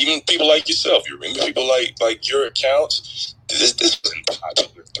 even people like yourself, you remember people like your accounts, this wasn't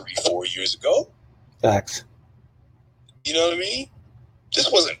popular 3-4 years ago. Facts. You know what I mean? This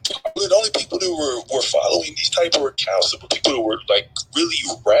wasn't popular. The only people that were following these type of accounts were people that were like really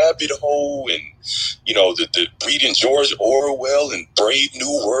rabbit hole and, the reading George Orwell and Brave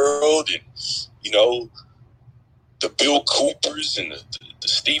New World and, the Bill Coopers and the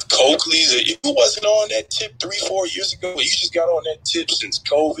Steve Coakleys. If you wasn't on that tip 3-4 years ago, you just got on that tip since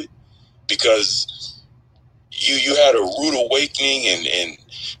COVID because you had a rude awakening and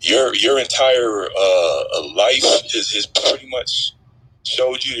your entire life has pretty much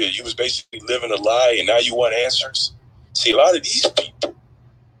showed you that you was basically living a lie, and now you want answers. See, a lot of these people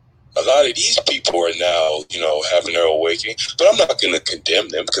are now, having their awakening. But I'm not going to condemn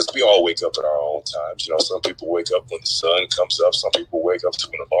them because we all wake up at our own times. Some people wake up when the sun comes up. Some people wake up to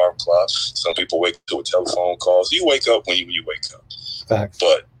an alarm clock. Some people wake up to a telephone call. So you wake up when you wake up. Facts.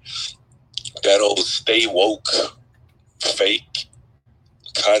 But that old stay woke, fake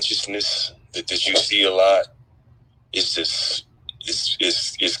consciousness that you see a lot is just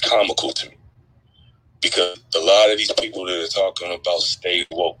it's comical to me. Because a lot of these people that are talking about stay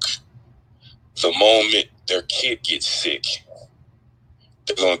woke, the moment their kid gets sick,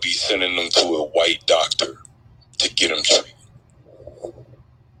 they're going to be sending them to a white doctor to get them treated.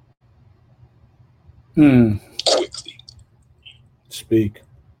 Quickly. Speak.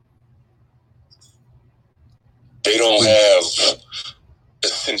 They don't have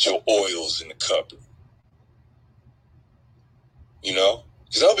essential oils in the cupboard.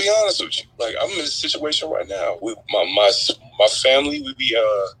 Because I'll be honest with you, like I'm in a situation right now. My family,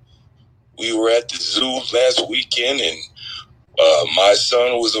 we were at the zoo last weekend, and my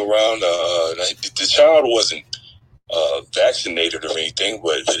son was around. The child wasn't vaccinated or anything,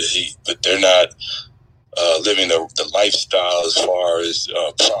 but they're not living the lifestyle as far as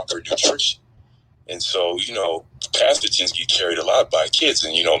proper nutrition. And so, pathogens get carried a lot by kids,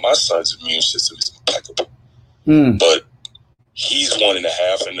 and my son's immune system is impeccable, but he's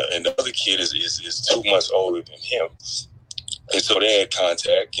 1.5, and the other kid is 2 months older than him. And so they had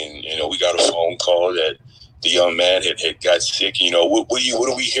contact, and we got a phone call that the young man had got sick. What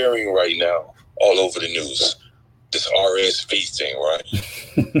are we hearing right now all over the news? This RSV thing, right?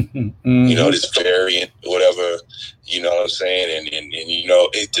 This variant, whatever. You know what I'm saying? And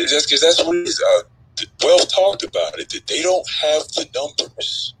that's because that's what it is. Well talked about it. That they don't have the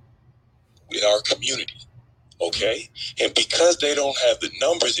numbers in our community. Okay? And because they don't have the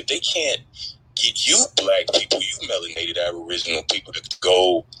numbers, if they can't get you black people, you melanated Aboriginal people to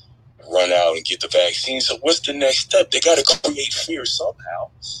go run out and get the vaccine, so what's the next step? They got to create fear somehow.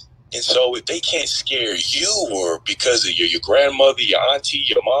 And so if they can't scare you or because of your grandmother, your auntie,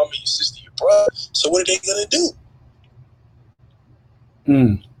 your mama, your sister, your brother, so what are they going to do?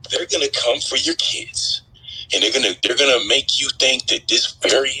 They're going to come for your kids. And they're gonna make you think that this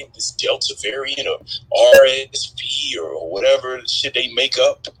variant, this Delta variant, or RSV or whatever shit they make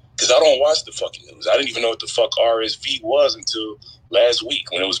up. Because I don't watch the fucking news. I didn't even know what the fuck RSV was until last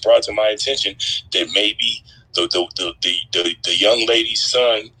week when it was brought to my attention that maybe the young lady's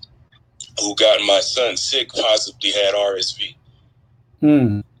son who got my son sick possibly had RSV.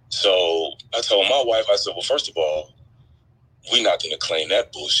 So I told my wife, I said, well, first of all, we're not gonna claim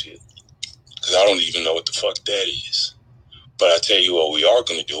that bullshit. Because I don't even know what the fuck that is. But I tell you what we are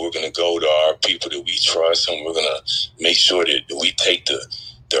going to do. We're going to go to our people that we trust, and we're going to make sure that we take the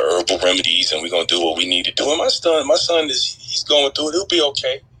herbal remedies, and we're going to do what we need to do. And my son he's going through it. He'll be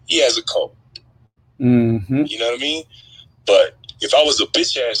okay. He has a cold. You know what I mean? But if I was a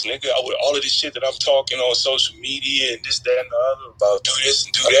bitch-ass nigga, I would all of this shit that I'm talking on social media and this, that, and the other about do this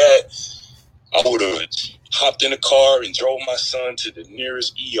and do that, I would have hopped in a car and drove my son to the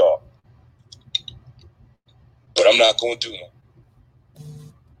nearest ER. But I'm not going to do that.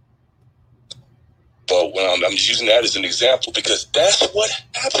 But when I'm just using that as an example because that's what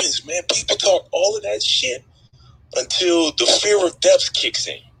happens, man. People talk all of that shit until the fear of death kicks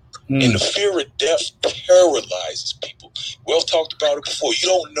in. And the fear of death paralyzes people. Well talked about it before. You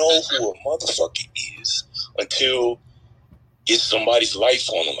don't know who a motherfucker is until it's somebody's life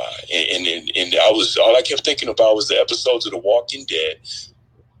on the line. And all I kept thinking about was the episodes of The Walking Dead.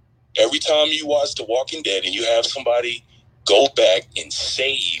 Every time you watch The Walking Dead and you have somebody go back and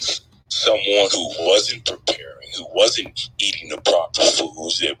save someone who wasn't preparing, who wasn't eating the proper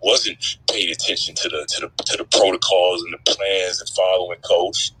foods, that wasn't paying attention to the protocols and the plans and following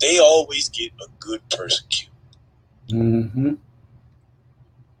code, they always get a good person killed. And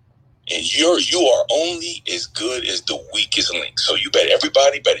you are only as good as the weakest link. So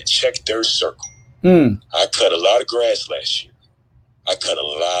everybody better check their circle. I cut a lot of grass last year. I cut a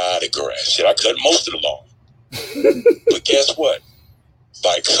lot of grass. Shit, I cut most of the lawn. But guess what?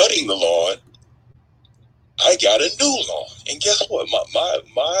 By cutting the lawn, I got a new lawn. And guess what?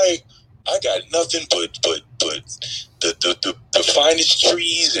 I got nothing but the finest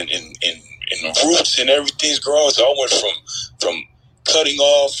trees and roots and everything's growing. So I went from cutting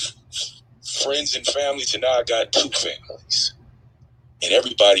off friends and family to now I got 2 families. And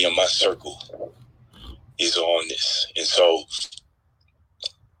everybody in my circle is on this. And so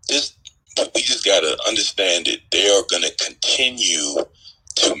we just got to understand that they are going to continue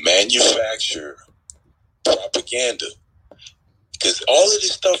to manufacture propaganda, because all of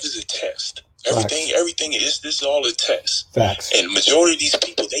this stuff is a test. Everything is, this is all a test. Facts. And majority of these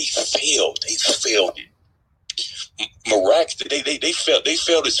people, they failed it. Miraculously, they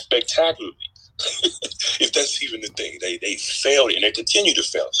failed it spectacularly. If that's even the thing, they failed it, and they continue to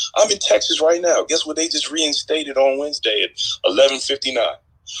fail. I'm in Texas right now. Guess what? They just reinstated on Wednesday at 11:59.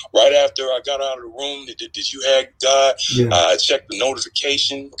 Right after I got out of the room that you had, God, I checked the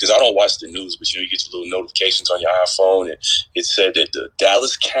notification, because I don't watch the news, but you get your little notifications on your iPhone, and it said that the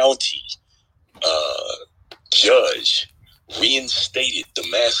Dallas County judge reinstated the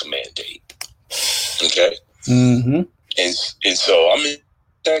mask mandate. Okay, and so I'm in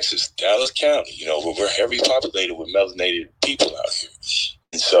Texas, Dallas County. You know, we're heavily populated with melanated people out here,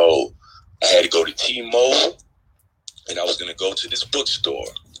 and so I had to go to T-Mobile, and I was going to go to this bookstore.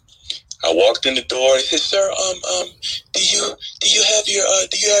 I walked in the door and said, "Sir, do you have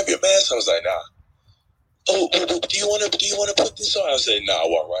your mask?" I was like, "Nah." "Oh, do you want to put this on?" I said, "Nah, I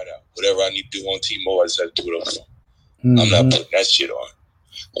walk right out. Whatever I need to do on T-Mobile, I just have to do it on the phone. I'm not putting that shit on."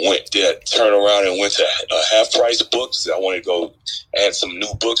 Turn around and went to Half Price Books. I wanted to go add some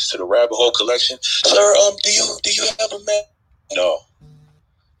new books to the Rabbit Hole collection. "Sir, do you have a mask?" No.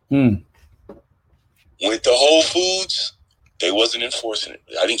 Went to Whole Foods. They wasn't enforcing it.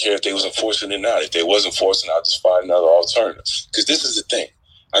 I didn't care if they was enforcing it or not. If they wasn't enforcing it, I'll just find another alternative. Because this is the thing.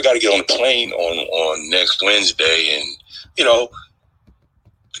 I got to get on the plane on next Wednesday, and, you know,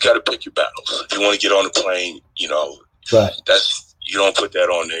 you got to pick your battles. If you want to get on the plane, you know, you don't put that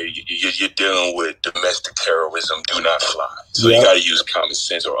on there. You're dealing with domestic terrorism. Do not fly. So you got to use common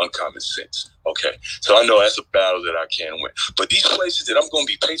sense or uncommon sense. Okay. So I know that's a battle that I can't win. But these places that I'm going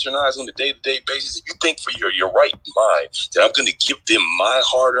to be patronized on a day-to-day basis, if you think for your right mind that I'm going to give them my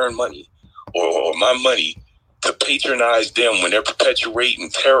hard-earned money or my money to patronize them when they're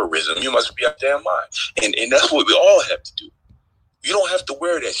perpetuating terrorism, you must be out of damn mind. And that's what we all have to do. You don't have to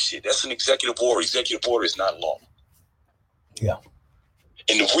wear that shit. That's an executive order. Executive order is not law. Yeah.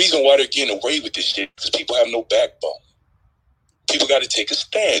 And the reason why they're getting away with this shit is because people have no backbone. People got to take a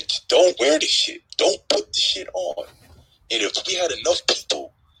stand. Don't wear the shit. Don't put the shit on. And if we had enough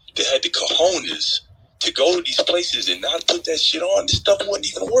people that had the cojones to go to these places and not put that shit on, this stuff wouldn't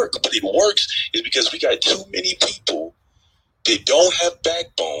even work. But it works is because we got too many people that don't have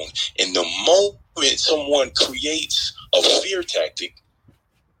backbone. And the moment someone creates a fear tactic,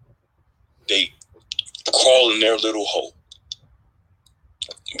 they crawl in their little hole.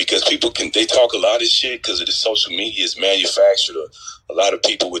 Because people they talk a lot of shit because of the social media is manufactured a lot of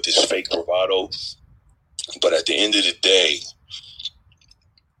people with this fake bravado. But at the end of the day,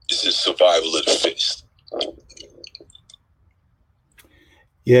 this is survival of the fittest.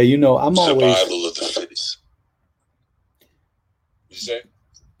 Yeah, you know, I'm always survival of the fittest. You say?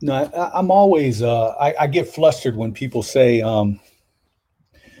 No, I'm always I get flustered when people say, and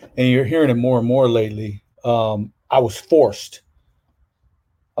you're hearing it more and more lately, I was forced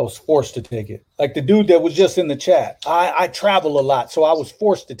to take it. Like the dude that was just in the chat. I travel a lot, so I was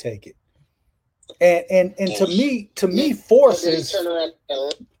forced to take it. And to me, force is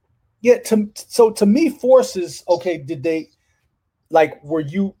to me, force is okay. Did they were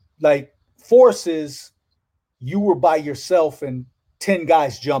you force is you were by yourself and 10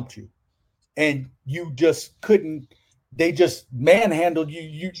 guys jumped you and you just couldn't, they just manhandled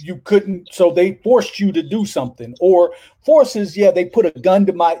you. You couldn't, so they forced you to do something. Or forces, they put a gun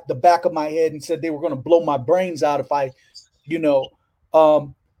to the back of my head and said they were going to blow my brains out if I,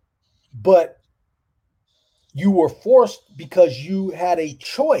 but you were forced because you had a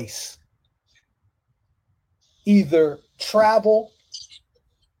choice. Either travel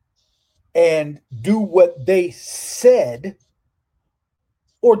and do what they said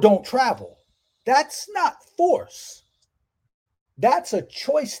or don't travel. That's not force. That's a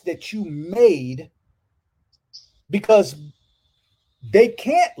choice that you made because they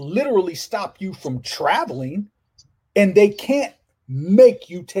can't literally stop you from traveling and they can't make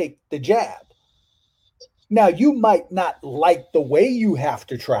you take the jab. Now, you might not like the way you have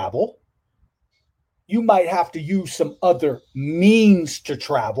to travel. You might have to use some other means to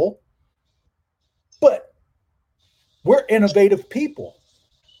travel, but we're innovative people.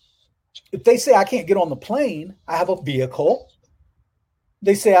 If they say I can't get on the plane, I have a vehicle.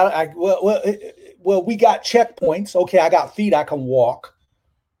 They say, well, we got checkpoints. Okay, I got feet, I can walk.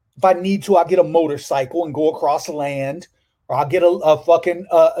 If I need to, I'll get a motorcycle and go across the land or I'll get a fucking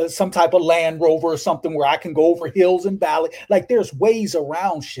some type of Land Rover or something where I can go over hills and valleys. Like there's ways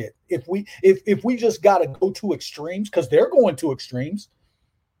around shit. If we just got to go to extremes, because they're going to extremes.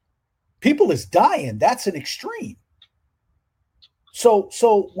 People is dying. That's an extreme.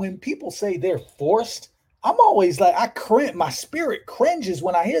 So when people say they're forced, I'm always like, my spirit cringes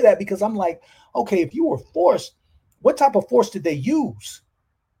when I hear that, because I'm like, okay, if you were forced, what type of force did they use?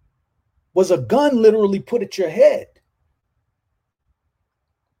 Was a gun literally put at your head?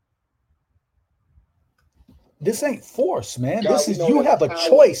 This ain't force, man. God, this is, you have a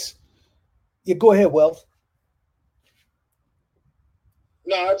choice. Yeah, go ahead, Wells.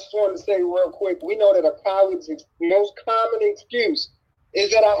 No, I just wanted to say real quick, we know that a coward's most common excuse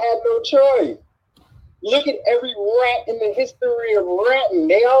is that I had no choice. Look at every rat in the history of ratting.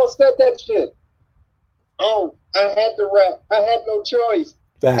 They all said that shit. Oh, I had to rat. I had no choice.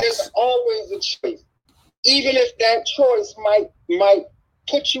 There's always a choice. Even if that choice might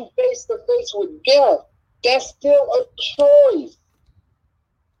put you face to face with death, that's still a choice.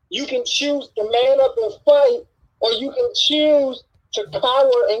 You can choose to man up and fight, or you can choose to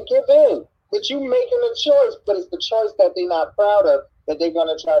cower and give in. But you making a choice, but it's the choice that they're not proud of, that they're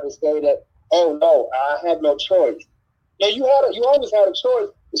gonna try to say that, oh no, I had no choice. No, you always had a choice.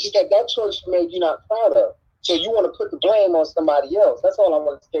 It's just that choice you made, you're not proud of. So you want to put the blame on somebody else. That's all I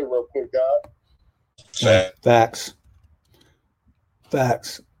want to say real quick, God.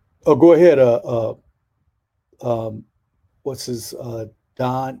 Facts. Oh, go ahead. What's his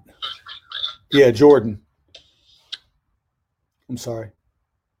Don? Yeah, Jordan. I'm sorry.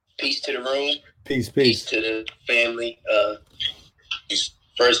 Peace to the room. Peace. Peace to the family.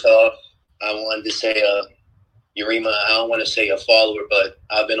 First off, I wanted to say, Urema, I don't want to say a follower, but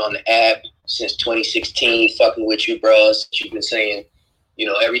I've been on the app since 2016, fucking with you, bros. You've been saying,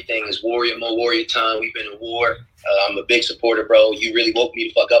 everything is warrior, more warrior time. We've been in war. I'm a big supporter, bro. You really woke me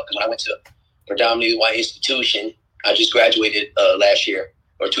the fuck up, because when I went to a predominantly white institution, I just graduated last year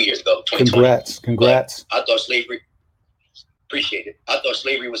or 2 years ago, 2020. Congrats. But I thought slavery, appreciate it. I thought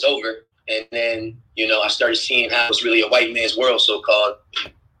slavery was over. And then, I started seeing how it was really a white man's world, so-called,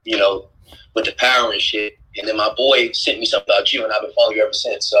 with the power and shit. And then my boy sent me something about you, and I've been following you ever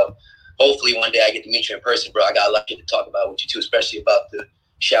since. So hopefully one day I get to meet you in person, bro. I got a lot to talk about with you too, especially about the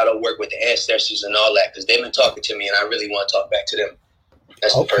shadow work with the ancestors and all that, because they've been talking to me, and I really want to talk back to them.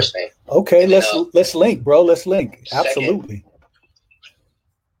 That's the first thing. Okay, and let's link, bro. Let's link. Absolutely. Second,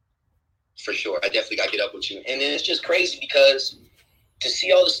 for sure. I definitely got to get up with you. And then it's just crazy because to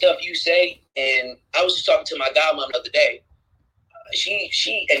see all the stuff you say, and I was just talking to my godmom the other day.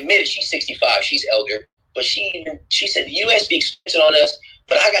 She admitted she's 65. She's elder. But she said the U.S. be expensive on us,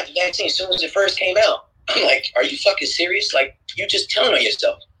 but I got the vaccine as soon as it first came out. I'm like, are you fucking serious? Like, you just telling on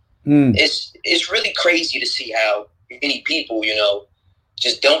yourself. It's really crazy to see how many people,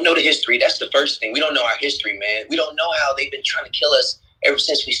 just don't know the history. That's the first thing. We don't know our history, man. We don't know how they've been trying to kill us ever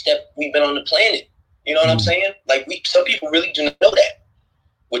since we've been on the planet. You know what I'm saying? Like, some people really do not know that,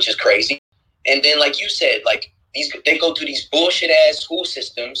 which is crazy. And then, like you said, like, they go through these bullshit ass school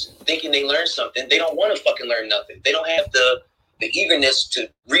systems thinking they learn something. They don't want to fucking learn nothing. They don't have the eagerness to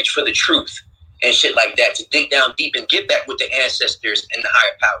reach for the truth and shit like that, to dig down deep and get back with the ancestors and the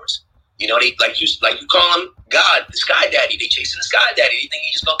higher powers. They like you call them God, the Sky Daddy. They chasing the Sky Daddy. They think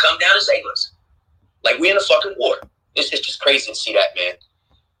he's just gonna come down and save us. Like, we in a fucking war. It's just crazy to see that, man.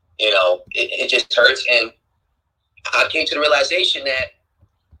 It just hurts. And I came to the realization that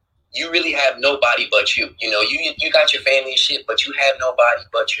you really have nobody but you. You got your family and shit, but you have nobody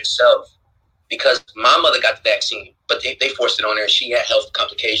but yourself. Because my mother got the vaccine, but they forced it on her. She had health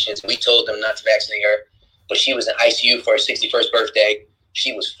complications. We told them not to vaccinate her, but she was in ICU for her 61st birthday.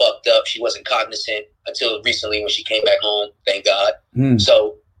 She was fucked up. She wasn't cognizant until recently when she came back home, thank God.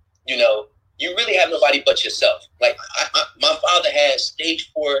 So, you really have nobody but yourself. Like, my father has stage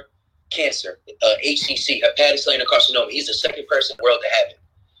 4 cancer, HCC, hepatocellular carcinoma. He's the second person in the world to have it.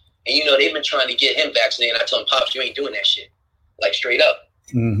 And, they've been trying to get him vaccinated. And I told him, Pops, you ain't doing that shit. Like, straight up.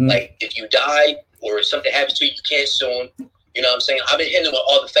 Like, if you die or something happens to you, you can't sue him. You know what I'm saying? I've been hitting him with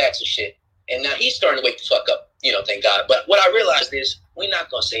all the facts and shit. And now he's starting to wake the fuck up, thank God. But what I realized is we're not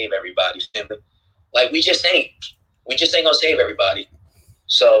going to save everybody, family. Like, we just ain't. We just ain't going to save everybody.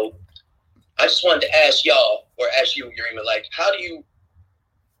 So I just wanted to ask y'all, or ask you, Urema, like, how do you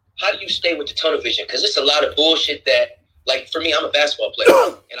stay with the tunnel vision? Because it's a lot of bullshit that, like, for me, I'm a basketball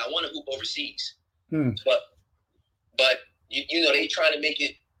player, and I want to hoop overseas. But they trying to make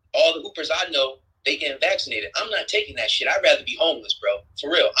it, all the hoopers I know, they getting vaccinated. I'm not taking that shit. I'd rather be homeless, bro. For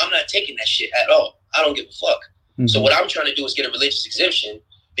real. I'm not taking that shit at all. I don't give a fuck. So what I'm trying to do is get a religious exemption,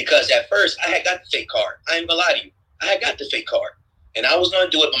 because at first I had got the fake card. I ain't gonna lie to you. I got the fake card. And I was going to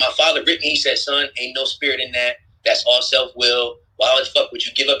do it, but my father ripped me. He said, son, ain't no spirit in that. That's all self-will. Why the fuck would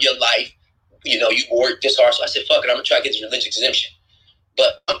you give up your life? You know, you work this hard. So I said, fuck it, I'm going to try to get this religious exemption.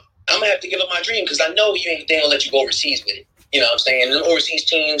 But I'm going to have to give up my dream because I know they ain't going to let you go overseas with it. You know what I'm saying? And the overseas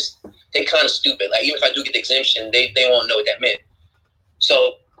teams, they kind of stupid. Like, even if I do get the exemption, they won't know what that meant.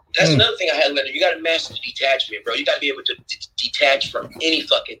 So that's another thing I had to learn. You got to master the detachment, bro. You got to be able to detach from any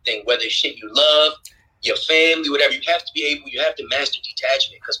fucking thing, whether it's shit you love, your family, whatever. You have to master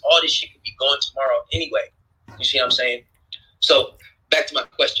detachment because all this shit could be gone tomorrow anyway. You see what I'm saying? So back to my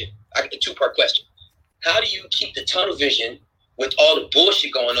question. I got a 2-part question. How do you keep the tunnel vision with all the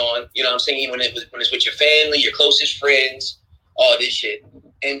bullshit going on? You know what I'm saying? When it's with your family, your closest friends, all this shit.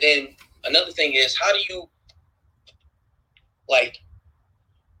 And then another thing is, how do you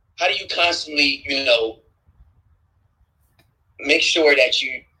constantly, you know, make sure that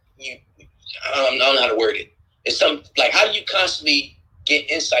you I don't know how to word it. It's how do you constantly get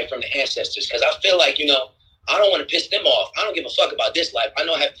insight from the ancestors? Because I feel like, you know, I don't want to piss them off. I don't give a fuck about this life. I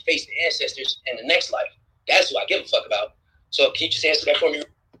know I have to face the ancestors in the next life. That's what I give a fuck about. So can you just answer that for me?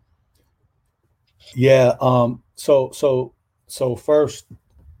 Yeah. So first,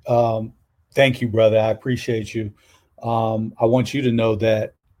 thank you, brother. I appreciate you. I want you to know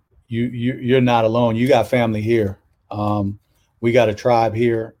that you're not alone. You got family here. We got a tribe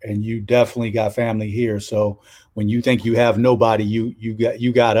here, and you definitely got family here. So when you think you have nobody,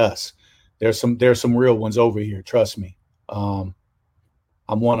 you got us. There's some real ones over here. Trust me. I'm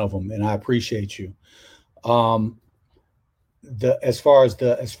one of them, and I appreciate you. As far as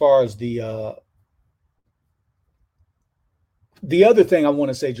the other thing I want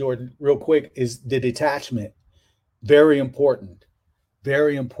to say, Jordan, real quick, is the detachment. Very important.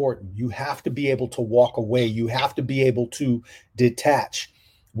 Very important. You have to be able to walk away. You have to be able to detach.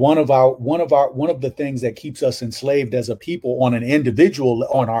 One of the things that keeps us enslaved as a people on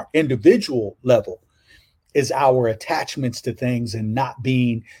our individual level is our attachments to things and not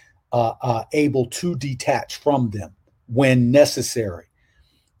being able to detach from them when necessary.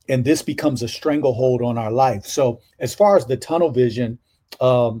 And this becomes a stranglehold on our life. So as far as the tunnel vision,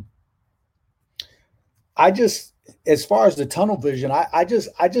 I just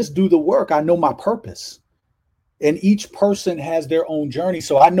do the work. I know my purpose, and each person has their own journey.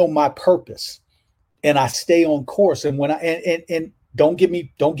 So I know my purpose, and I stay on course. And when and don't get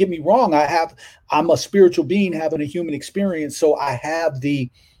me wrong, I'm a spiritual being having a human experience. So I have the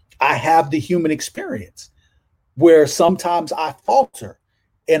human experience where sometimes I falter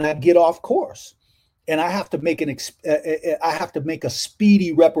and I get off course, and I have to make a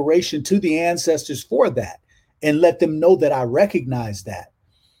speedy reparation to the ancestors for that. And let them know that I recognize that.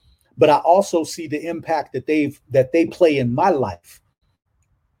 But I also see the impact that they play in my life.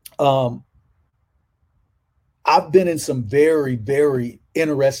 I've been in some very, very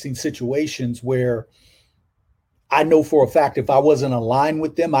interesting situations where I know for a fact if I wasn't aligned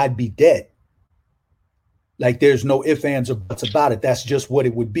with them, I'd be dead. Like, there's no ifs, ands, or buts about it. That's just what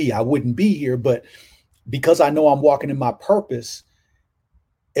it would be. I wouldn't be here, but because I know I'm walking in my purpose.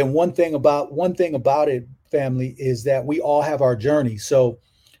 And one thing about it, family, is that we all have our journey. So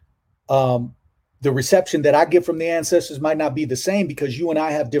the reception that I get from the ancestors might not be the same because you and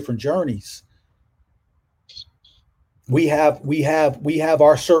I have different journeys. We have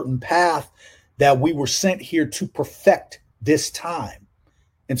our certain path that we were sent here to perfect this time.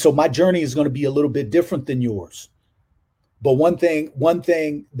 And so my journey is going to be a little bit different than yours. But the one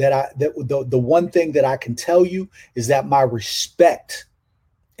thing that I can tell you is that my respect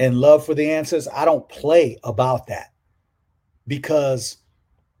and love for the ancestors, I don't play about that because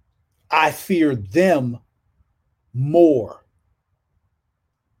I fear them more.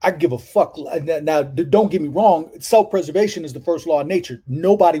 I give a fuck. Now, don't get me wrong. Self-preservation is the first law of nature.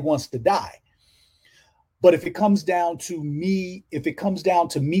 Nobody wants to die. But if it comes down to me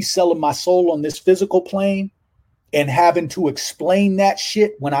selling my soul on this physical plane and having to explain that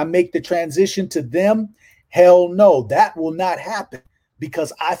shit when I make the transition to them, hell no, that will not happen.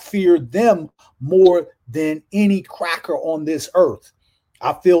 Because I fear them more than any cracker on this earth.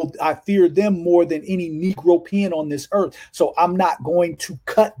 I fear them more than any Negropean on this earth. So I'm not going to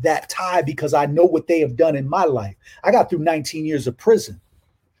cut that tie because I know what they have done in my life. I got through 19 years of prison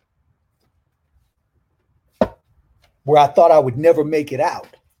where I thought I would never make it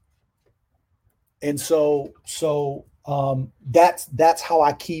out. And so that's how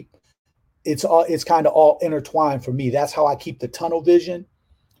I keep. It's kind of all intertwined for me. That's how I keep the tunnel vision.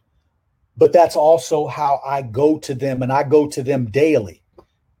 But that's also how I go to them, and I go to them daily.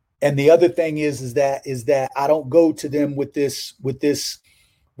 And the other thing is that I don't go to them with this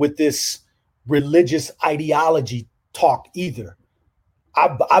religious ideology talk either. I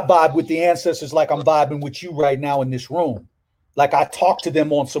vibe with the ancestors like I'm vibing with you right now in this room. Like I talk to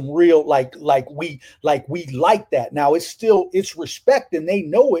them on some real, like we like that. Now it's respect and they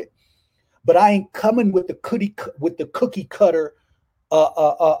know it, but I ain't coming with the cookie cutter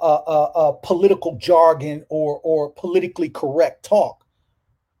political jargon or politically correct talk.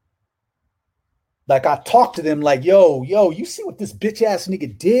 Like I talk to them like, yo, you see what this bitch ass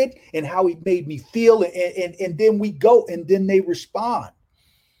nigga did and how he made me feel, and then we go and then they respond.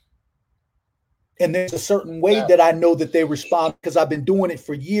 And there's a certain way that I know that they respond because I've been doing it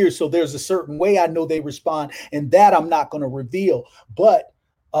for years. So there's a certain way I know they respond, and that I'm not going to reveal. But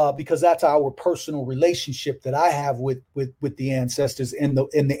because that's our personal relationship that I have with the ancestors and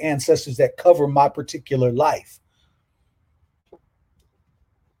the ancestors that cover my particular life.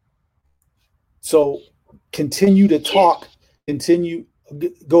 So continue to talk.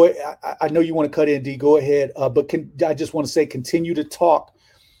 Go ahead. I know you want to cut in, D. Go ahead. But I just want to say, continue to talk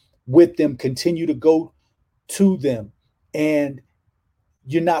with them, continue to go to them, and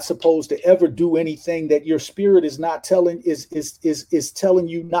you're not supposed to ever do anything that your spirit is not telling is telling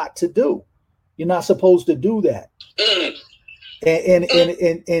you not to do. You're not supposed to do that.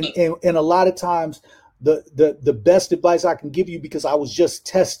 And a lot of times the best advice I can give you, because I was just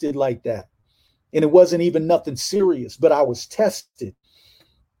tested like that, and it wasn't even nothing serious, but I was tested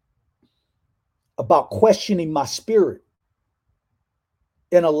about questioning my spirit.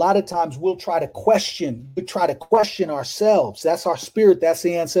 And a lot of times we'll try to question ourselves. That's our spirit. That's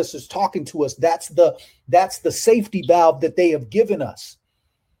the ancestors talking to us. That's the safety valve that they have given us.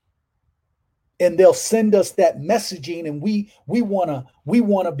 And they'll send us that messaging, and we wanna,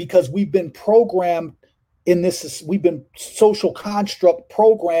 because we've been programmed in this, we've been social construct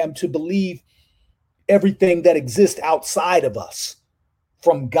programmed to believe everything that exists outside of us,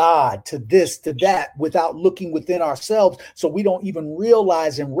 from God to this to that, without looking within ourselves. So we don't even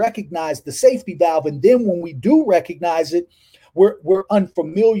realize and recognize the safety valve. And then when we do recognize it, we're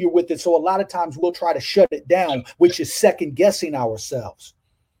unfamiliar with it. So a lot of times we'll try to shut it down, which is second guessing ourselves.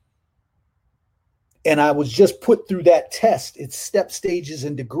 And I was just put through that test. It's step, stages,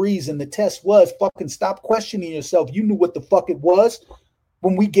 and degrees. And the test was fucking stop questioning yourself. You knew what the fuck it was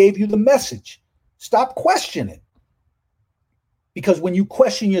when we gave you the message. Stop questioning. Because when you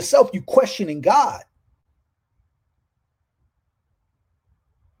question yourself, you're questioning God.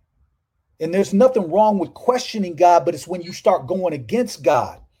 And there's nothing wrong with questioning God, but it's when you start going against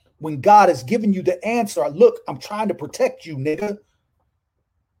God. When God has given you the answer, look, I'm trying to protect you, nigga.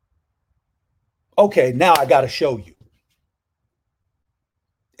 Okay, now I got to show you.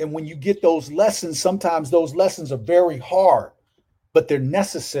 And when you get those lessons, sometimes those lessons are very hard, but they're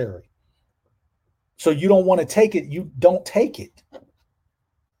necessary. So you don't want to take it, you don't take it.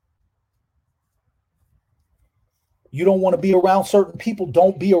 You don't want to be around certain people,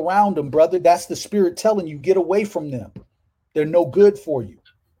 don't be around them, brother. That's the spirit telling you, get away from them. They're no good for you.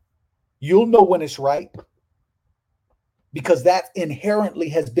 You'll know when it's right, because that inherently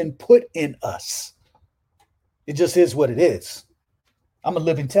has been put in us. It just is what it is. I'm a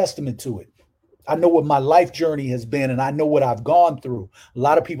living testament to it. I know what my life journey has been, and I know what I've gone through. A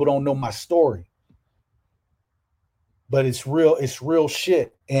lot of people don't know my story. But it's real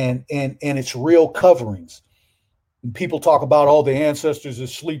shit, and it's real coverings. And people talk about all the ancestors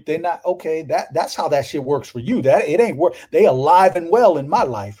asleep. They're not okay. That's how that shit works for you. That it ain't work. They alive and well in my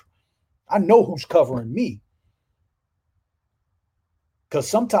life. I know who's covering me. Because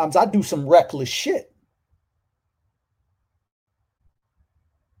sometimes I do some reckless shit.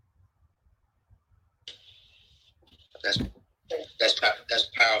 That's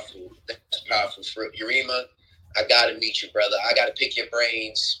powerful. That's powerful. For Urema, I gotta meet you, brother. I gotta pick your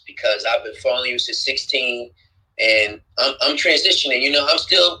brains, because I've been following you since 16, and I'm transitioning. You know,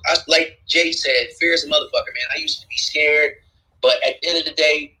 I like Jay said, fear is a motherfucker, man. I used to be scared, but at the end of the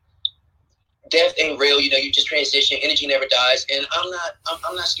day, death ain't real. You know, you just transition. Energy never dies, and I'm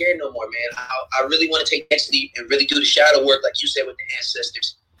not scared no more, man. I really want to take that leap and really do the shadow work, like you said, with the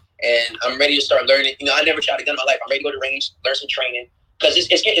ancestors. And I'm ready to start learning. You know, I never shot a gun in my life. I'm ready to go to range, learn some training, because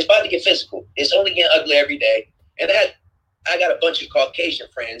it's about to get physical. It's only getting ugly every day. And I got a bunch of Caucasian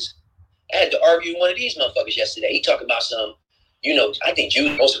friends. I had to argue with one of these motherfuckers yesterday. He talking about some, you know, I think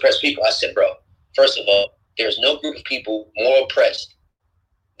Jews are most oppressed people. I said, bro, first of all, there's no group of people more oppressed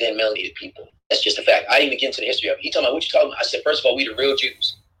than melanated people. That's just a fact. I didn't even get into the history of it. He talking about what you talking about. I said, first of all, we the real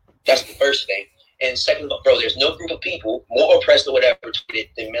Jews. That's the first thing. And second of all, bro, there's no group of people more oppressed or whatever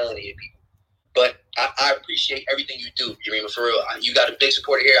than melanated people. But I appreciate everything you do, Urema, for real. You got a big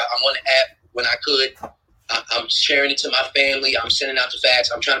supporter here. I'm on the app when I could. I'm sharing it to my family. I'm sending out the facts.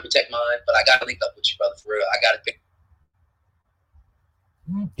 I'm trying to protect mine, but I got to link up with you, brother, for real. I got to pick.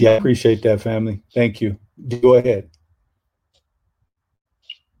 Yeah, I appreciate that, family. Thank you. Go ahead.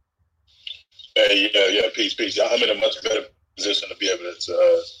 Hey, yeah, peace. I'm in a much better position to be able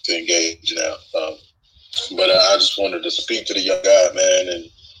to engage now. But I just wanted to speak to the young guy, man, and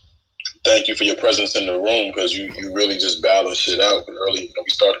thank you for your presence in the room, because you really just balance shit out. But early, we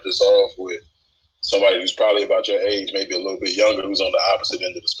started this off with somebody who's probably about your age, maybe a little bit younger, who's on the opposite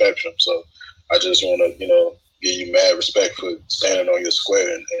end of the spectrum. So I just want to, give you mad respect for standing on your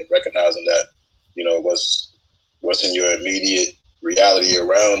square and recognizing that, what's in your immediate reality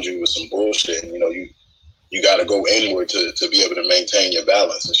around you is some bullshit. And, you got to go inward to be able to maintain your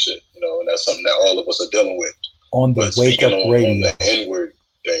balance and shit, and that's something that all of us are dealing with. On the Wake Up Radio. On the inward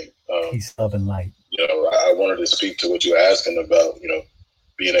thing. Peace, love, and light. I wanted to speak to what you're asking about,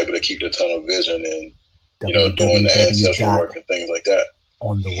 being able to keep the tunnel vision and, doing the ancestral work and things like that.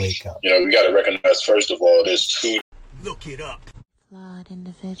 On the Wake Up. We got to recognize, first of all, there's two. Look it up. Flawed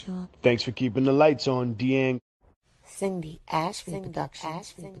individual. Thanks for keeping the lights on, Deang. Cindy Ashby Production.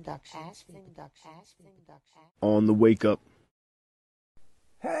 On the Wake Up.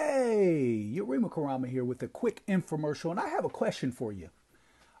 Hey, Yurima Karama here with a quick infomercial, and I have a question for you.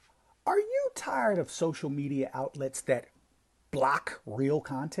 Are you tired of social media outlets that block real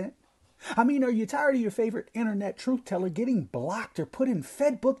content? I mean, are you tired of your favorite internet truth teller getting blocked or put in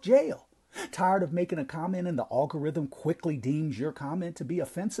Fedbook jail? Tired of making a comment and the algorithm quickly deems your comment to be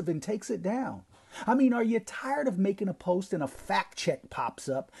offensive and takes it down? I mean, are you tired of making a post and a fact check pops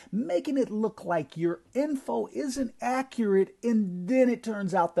up, making it look like your info isn't accurate, and then it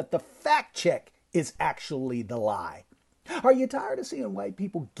turns out that the fact check is actually the lie? Are you tired of seeing white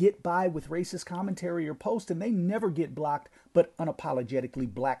people get by with racist commentary or posts and they never get blocked, but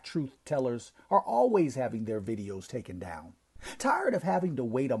unapologetically black truth tellers are always having their videos taken down? Tired of having to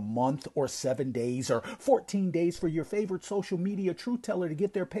wait a month or 7 days or 14 days for your favorite social media truth teller to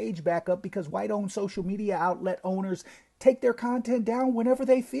get their page back up because white-owned social media outlet owners take their content down whenever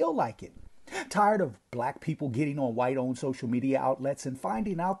they feel like it? Tired of black people getting on white-owned social media outlets and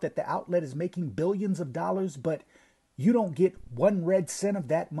finding out that the outlet is making billions of dollars, but you don't get 1 red cent of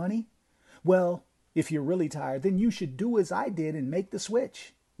that money? Well, if you're really tired, then you should do as I did and make the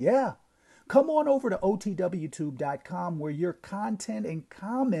switch. Yeah. Come on over to otwtube.com where your content and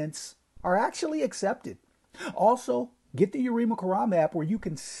comments are actually accepted. Also, get the Yurima Karama app where you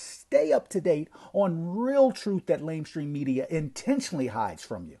can stay up to date on real truth that lamestream media intentionally hides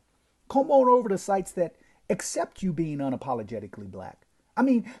from you. Come on over to sites that accept you being unapologetically black. I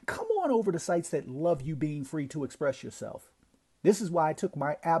mean, come on over to sites that love you being free to express yourself. This is why I took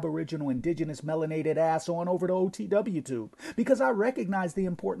my Aboriginal, Indigenous, melanated ass on over to OTWTube, because I recognize the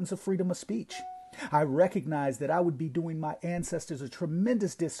importance of freedom of speech. I recognize that I would be doing my ancestors a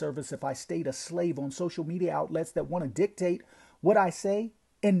tremendous disservice if I stayed a slave on social media outlets that want to dictate what I say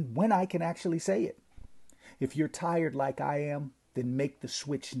and when I can actually say it. If you're tired like I am, then make the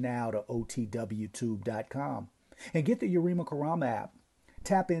switch now to OTWTube.com and get the Yurima Karama app.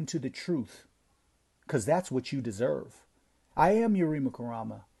 Tap into the truth, because that's what you deserve. I am Yurima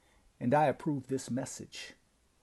Karama, and I approve this message.